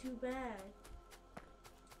then, too bad.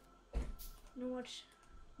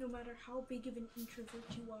 No matter how big of an introvert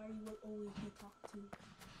you are, you will always be talked to.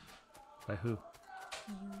 By who?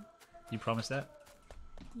 You. You promise that?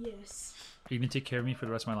 Yes. Are you going to take care of me for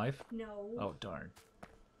the rest of my life? No. Oh, darn.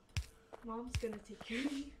 Mom's gonna take care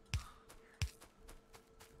of you.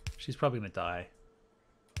 She's probably going to die.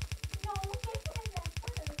 No, first.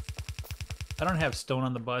 I don't have stone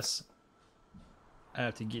on the bus. I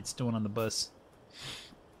have to get stone on the bus.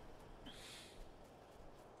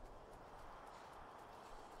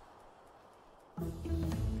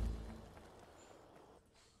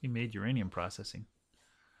 We made uranium processing.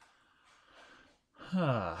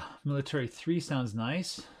 Military 3 sounds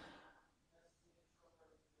nice.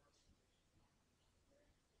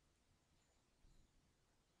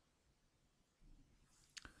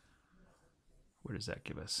 Where does that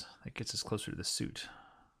give us? That gets us closer to the suit.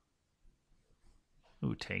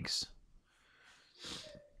 Ooh, tanks.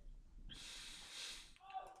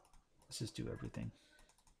 Let's just do everything.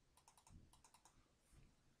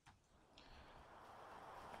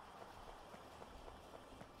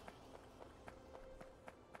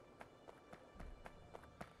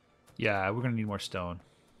 Yeah, we're gonna need more stone.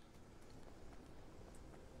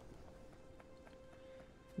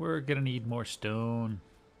 We're gonna need more stone.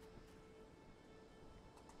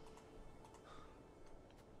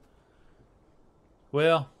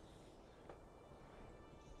 Well,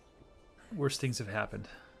 worse things have happened.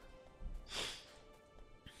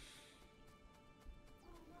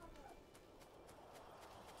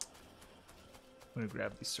 I'm gonna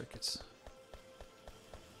grab these circuits.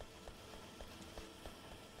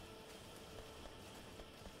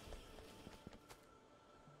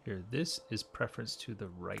 Here, this is preference to the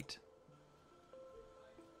right.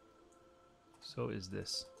 So is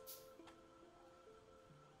this.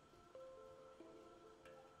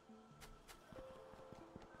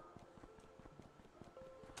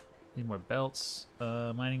 Need more belts.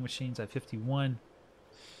 Mining machines, I have 51.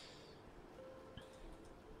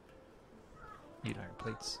 Need iron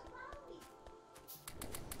plates.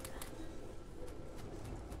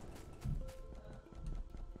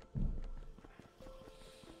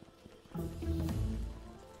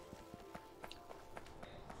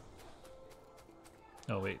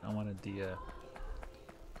 Oh wait, I wanted the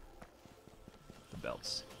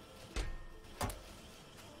belts.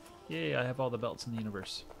 Yay, I have all the belts in the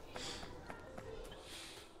universe.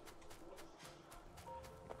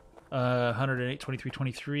 108, 23,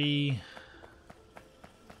 23.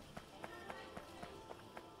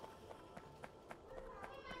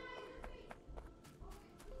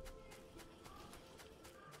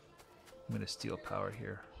 I'm going to steal power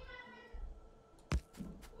here.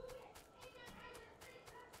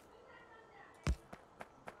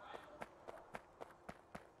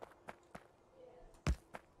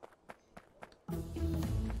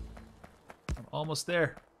 I'm almost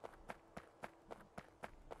there.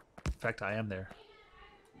 In fact, I am there.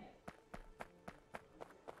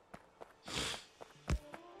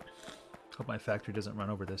 Hope my factory doesn't run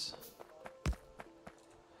over this.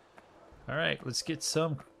 All right, let's get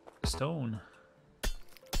some stone.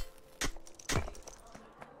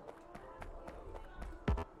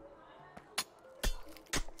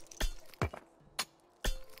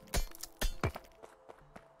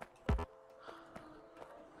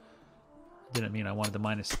 Didn't mean I wanted to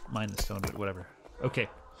mine the stone, but whatever. Okay.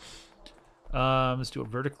 Let's do it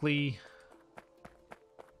vertically.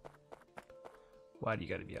 Why do you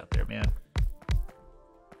got to be out there, man?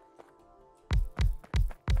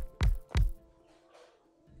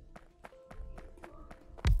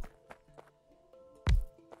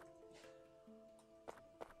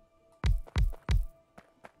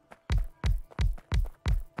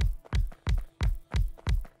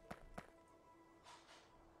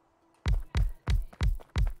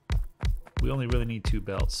 We only really need 2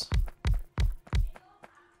 belts.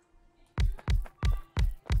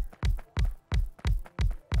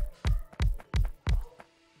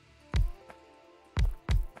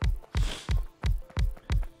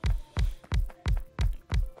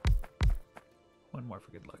 One more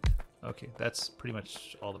for good luck. Okay, that's pretty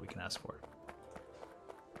much all that we can ask for.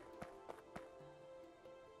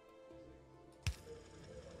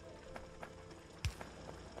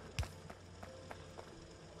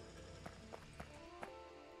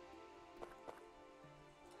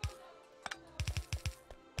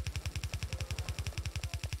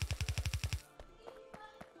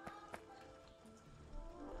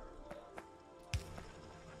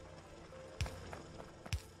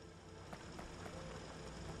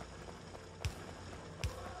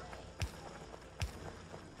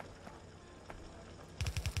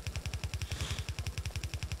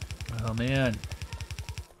 Oh man.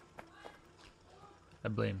 I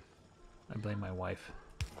blame my wife.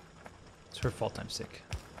 It's her fault I'm sick.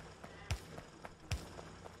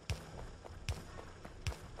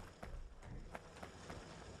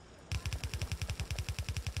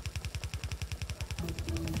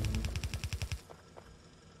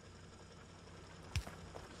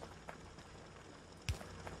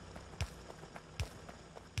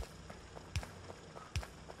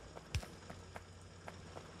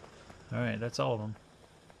 All right, that's all of them.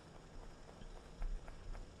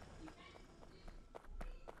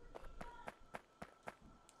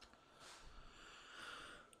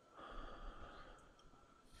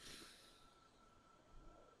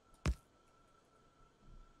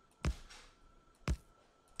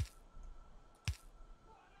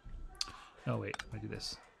 Oh wait, let me do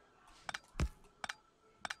this.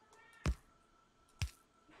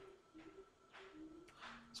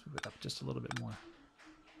 Let's move it up just a little bit more.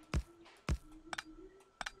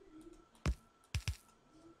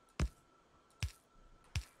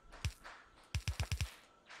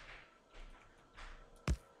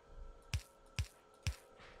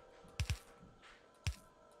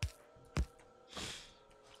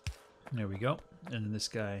 There we go. And then this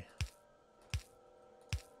guy.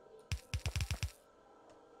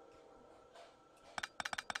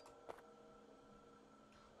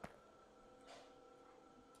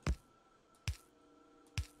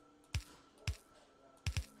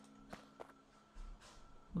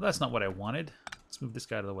 Well, that's not what I wanted. Let's move this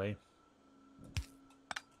guy out of the way.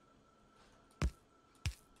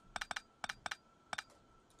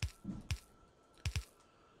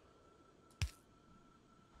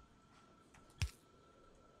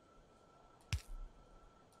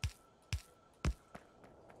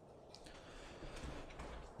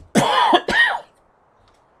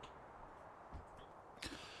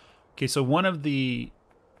 Okay, so one of the...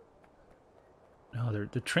 Oh,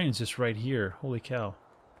 the train's just right here. Holy cow.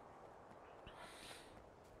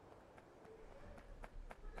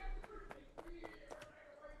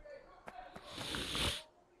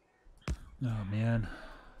 Oh, man.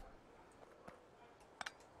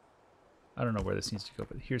 I don't know where this needs to go,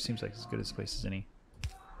 but here seems like as good a place as any.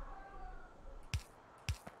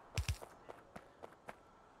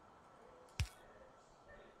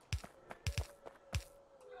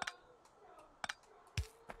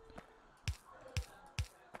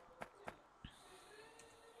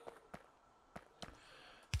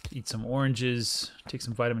 Eat some oranges, take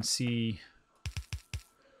some vitamin C,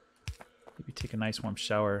 maybe take a nice warm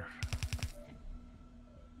shower.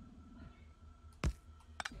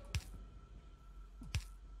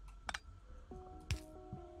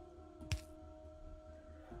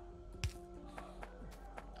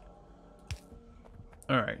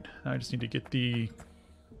 Alright, now I just need to get the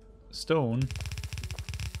stone.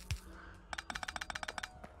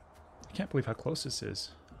 I can't believe how close this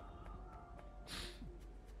is.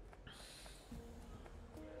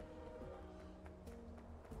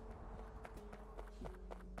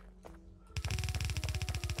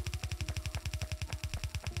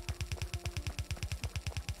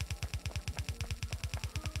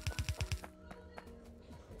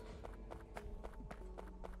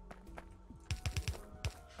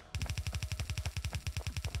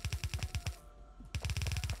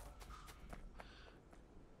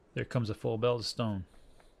 There comes a full belt of stone.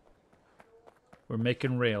 We're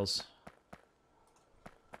making rails.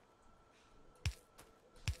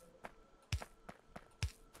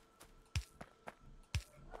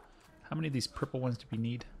 How many of these purple ones do we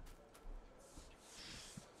need?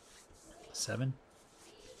 7?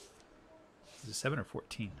 Is it 7 or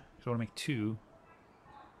 14? So I want to make 2.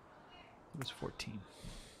 It was 14.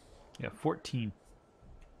 Yeah, 14.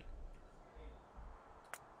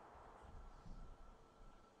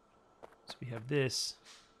 So we have this.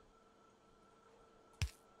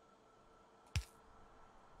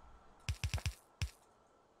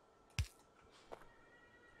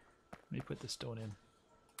 Let me put the stone in.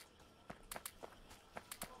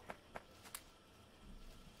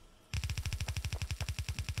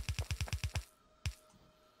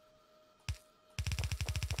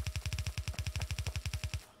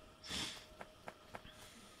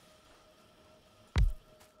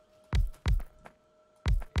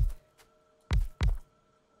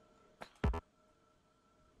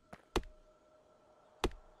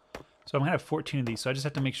 So I'm going to have 14 of these, so I just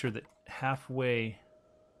have to make sure that halfway...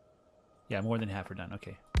 Yeah, more than half are done.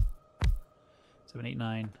 Okay. 7, 8,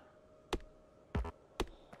 9.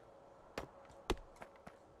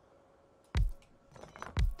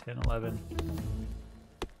 10, 11.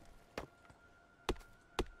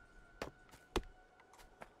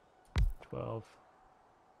 12,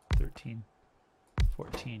 13,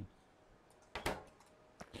 14.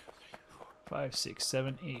 5, 6,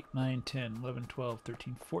 7, 8, 9, 10, 11, 12,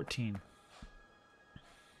 13, 14.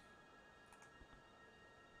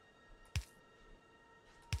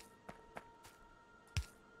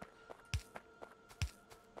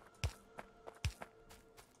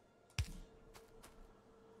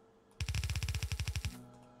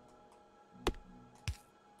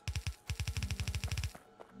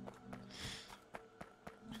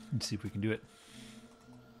 Let's see if we can do it.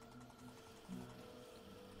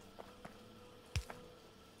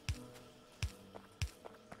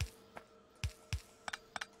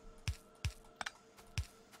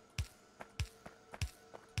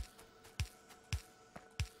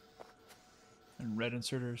 And red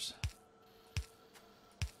inserters.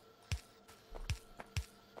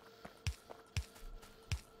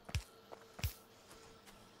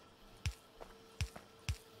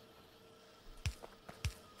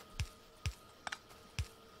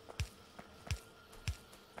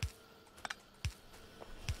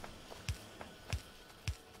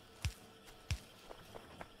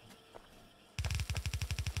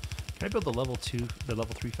 Can I build the level 2, the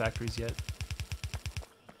level 3 factories yet?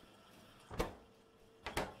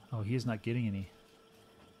 Oh, he is not getting any.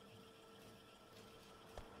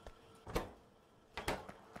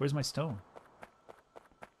 Where's my stone?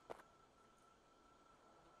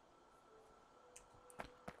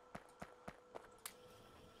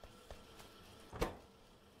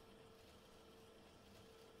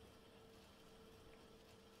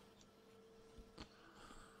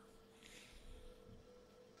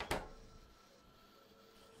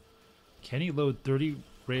 Can he load 30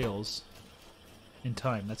 rails in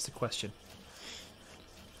time? That's the question.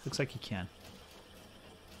 Looks like he can.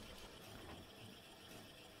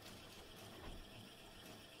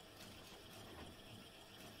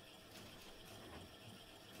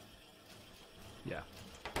 Yeah.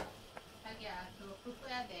 자기야, 그거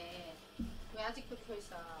끄야 돼. 왜 아직도 켜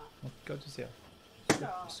있어? 꺼주세요.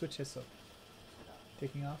 싫어. 스위치했어.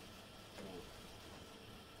 Taking off.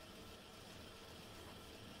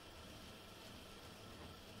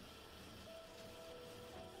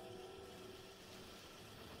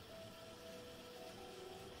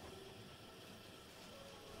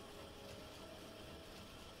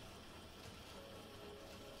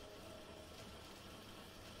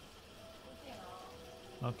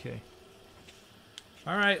 Okay.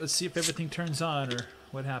 All right, let's see if everything turns on or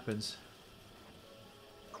What happens?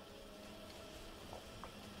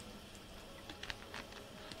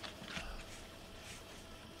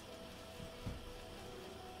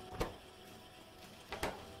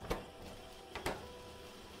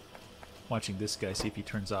 Watching this guy, see if he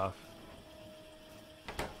turns off.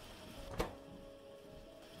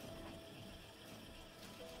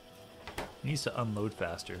 He needs to unload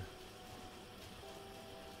faster.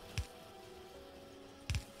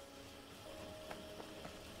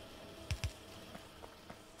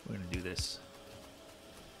 We're gonna do this.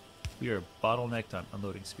 We are bottlenecked on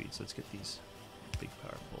unloading speed, so let's get these big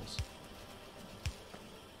power poles.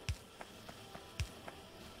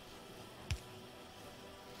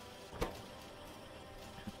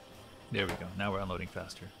 There we go. Now we're unloading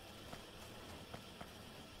faster.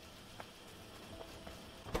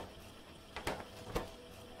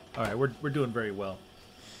 All right, we're doing very well.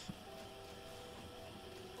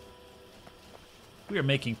 We are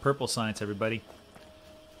making purple science, everybody.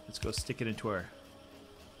 Let's go stick it into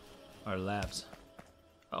our labs.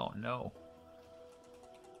 Oh no.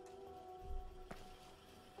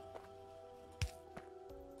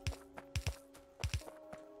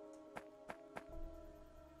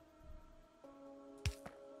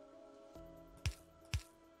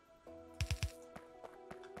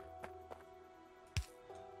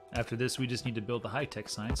 After this, we just need to build the high-tech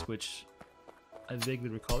science, which I vaguely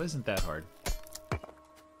recall isn't that hard.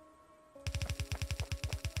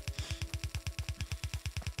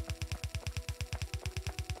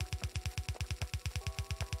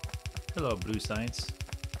 Hello, blue science.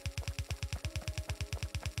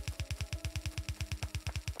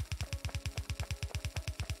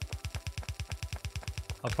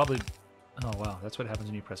 I'll probably... Oh, wow. That's what happens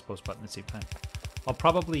when you press post button at the same time. I'll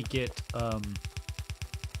probably get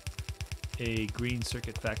a green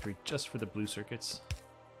circuit factory just for the blue circuits.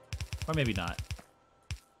 Or maybe not.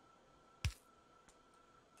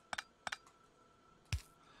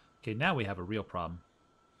 Okay, now we have a real problem.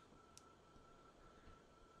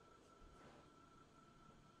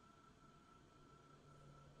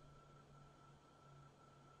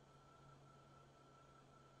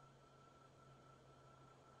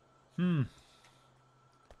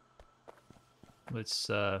 Let's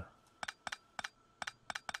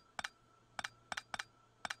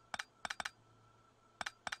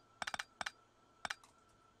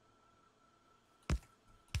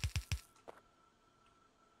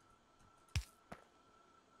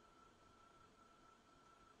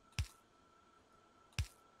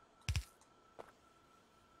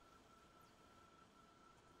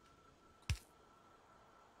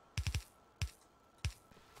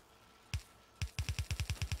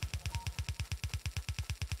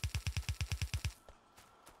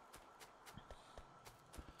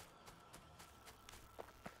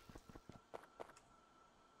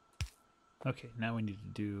okay, now we need to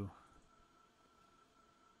do...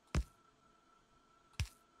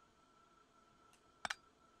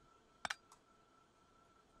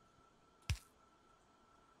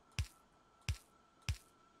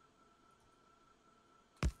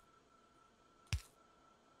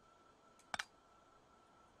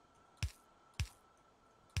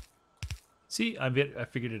 See, I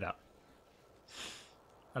figured it out.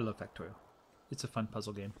 I love Factorio. It's a fun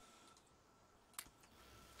puzzle game.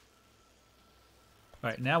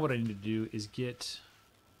 Alright, now what I need to do is get...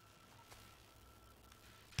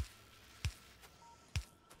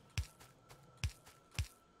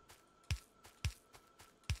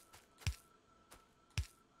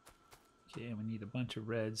 Okay, we need a bunch of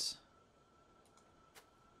reds.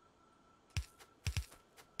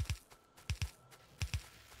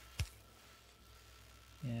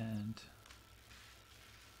 And...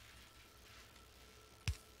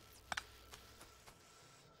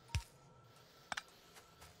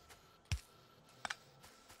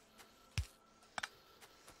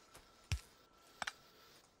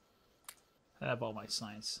 I have all my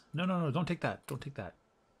science. No, no, no, don't take that. Don't take that.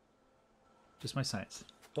 Just my science.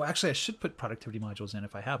 Well, actually, I should put productivity modules in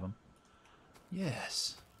if I have them.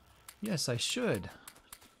 Yes. Yes, I should.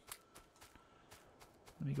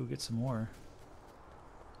 Let me go get some more.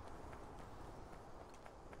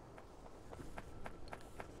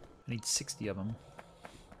 I need 60 of them.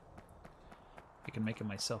 I can make them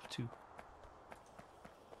myself, too.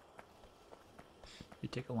 They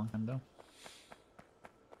take a long time, though.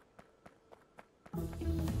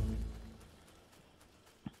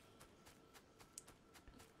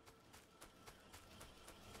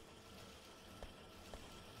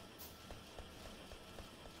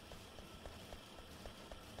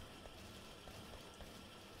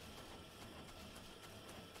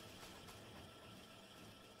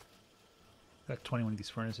 Got 21 of these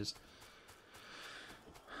furnaces.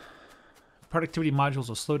 Productivity modules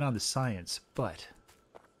will slow down the science, but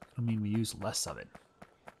it'll mean we use less of it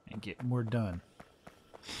and get more done.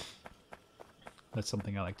 That's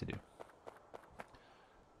something I like to do.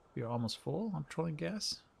 We are almost full on petroleum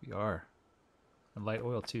gas. We are. And light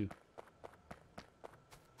oil too.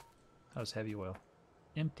 How's heavy oil?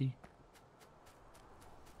 Empty.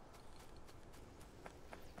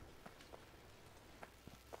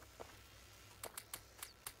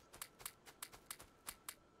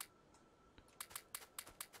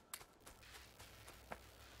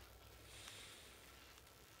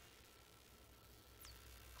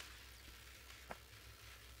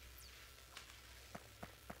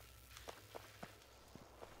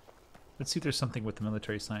 Let's see if there's something with the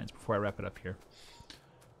military science before I wrap it up here.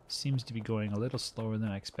 Seems to be going a little slower than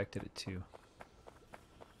I expected it to.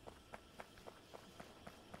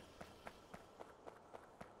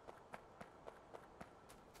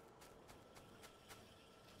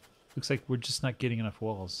 Looks like we're just not getting enough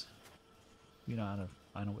walls. You know,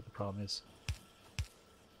 I know what the problem is.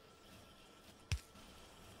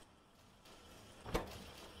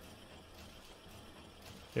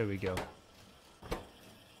 There we go.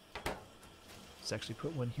 Let's actually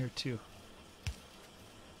put one here too.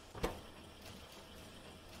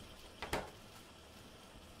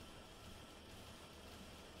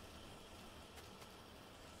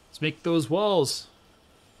 Let's make those walls.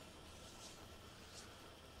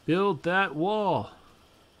 Build that wall.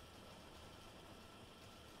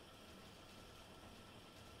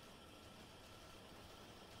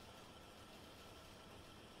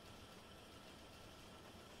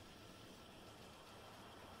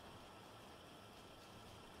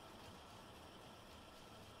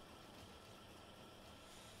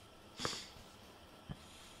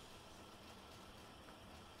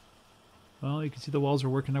 Well, you can see the walls are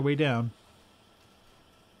working their way down.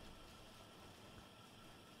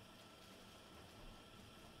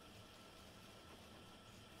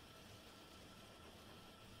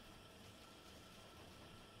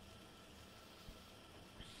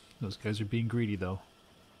 Those guys are being greedy, though.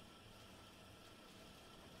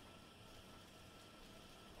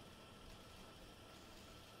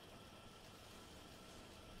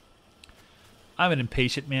 I'm an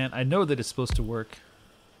impatient man. I know that it's supposed to work.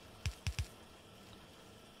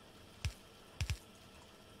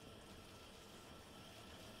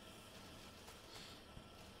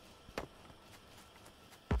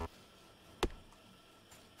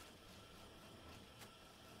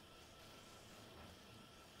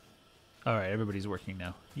 Alright, everybody's working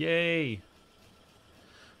now. Yay!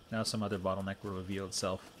 Now some other bottleneck will reveal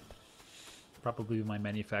itself. Probably my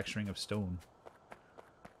manufacturing of stone.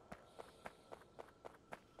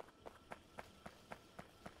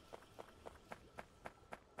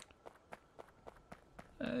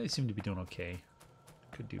 They seem to be doing okay.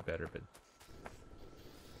 Could do better, but...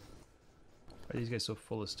 Why are these guys so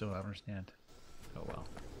full of stone? I don't understand. Oh well.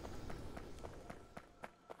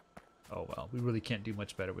 Oh well, we really can't do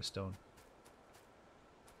much better with stone.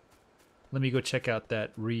 Let me go check out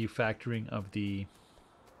that refactoring of the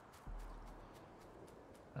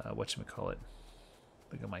whatchamacallit.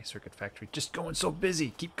 Look at my circuit factory. Just going so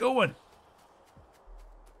busy. Keep going.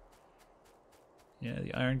 Yeah,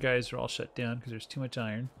 the iron guys are all shut down because there's too much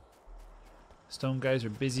iron. Stone guys are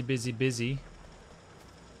busy, busy, busy.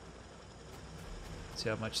 Let's see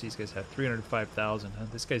how much these guys have. 305,000. Huh?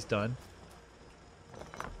 This guy's done.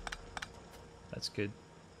 That's good.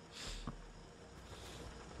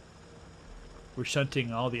 We're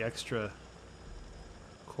shunting all the extra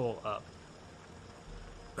coal up.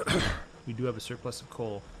 We do have a surplus of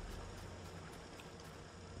coal.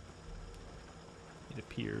 It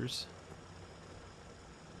appears.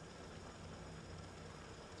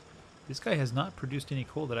 This guy has not produced any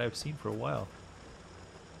coal that I've seen for a while.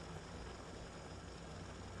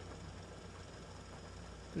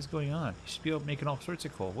 What is going on? He should be out making all sorts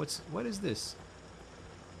of coal. What is this?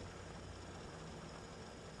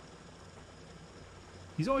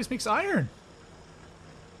 He always makes iron.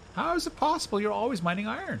 How is it possible you're always mining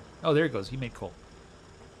iron? Oh, there he goes. He made coal.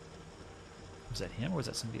 Was that him or was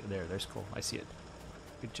that somebody? There, there's coal. I see it.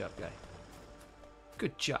 Good job, guy.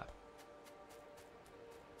 Good job.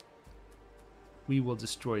 We will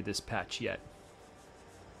destroy this patch yet.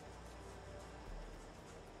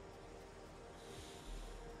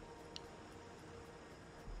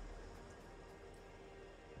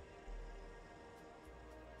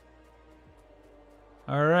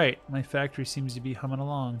 Alright, my factory seems to be humming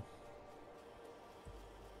along.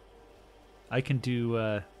 I can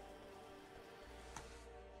do,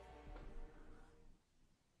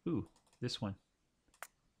 ooh, this one.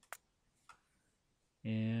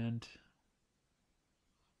 And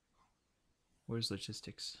where's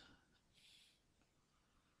logistics?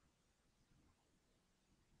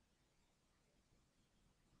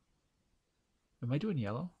 Am I doing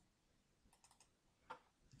yellow?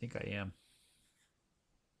 I think I am.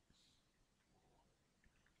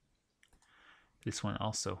 This one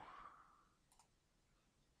also.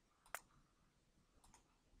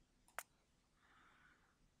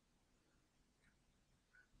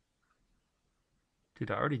 Did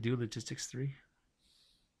I already do logistics 3?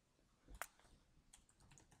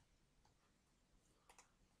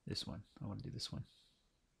 This one. I want to do this one.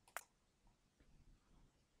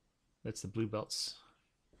 That's the blue belts.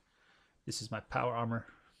 This is my power armor.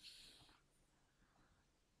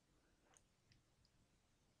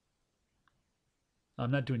 I'm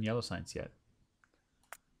not doing yellow science yet.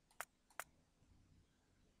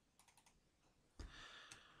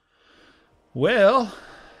 Well,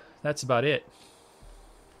 that's about it.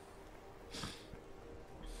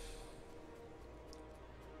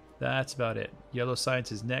 That's about it. Yellow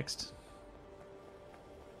science is next.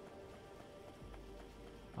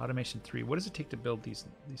 Automation 3. What does it take to build these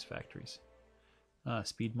factories?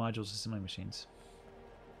 Speed modules, assembly machines.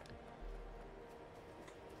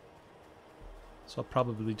 So I'll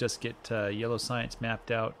probably just get yellow science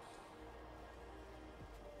mapped out.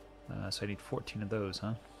 So I need 14 of those,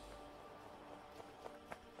 huh?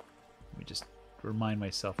 Let me just remind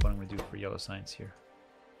myself what I'm going to do for yellow science here.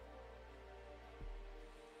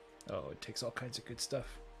 Oh, it takes all kinds of good stuff.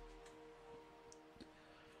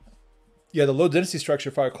 Yeah, the low density structure,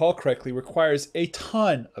 if I recall correctly, requires a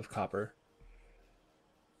ton of copper.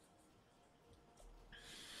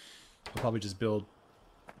 I'll probably just build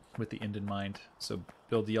with the end in mind. So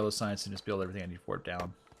build the yellow science and just build everything I need for it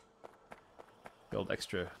down. Build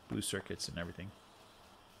extra blue circuits and everything.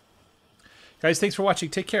 Guys, thanks for watching.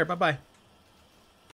 Take care. Bye-bye.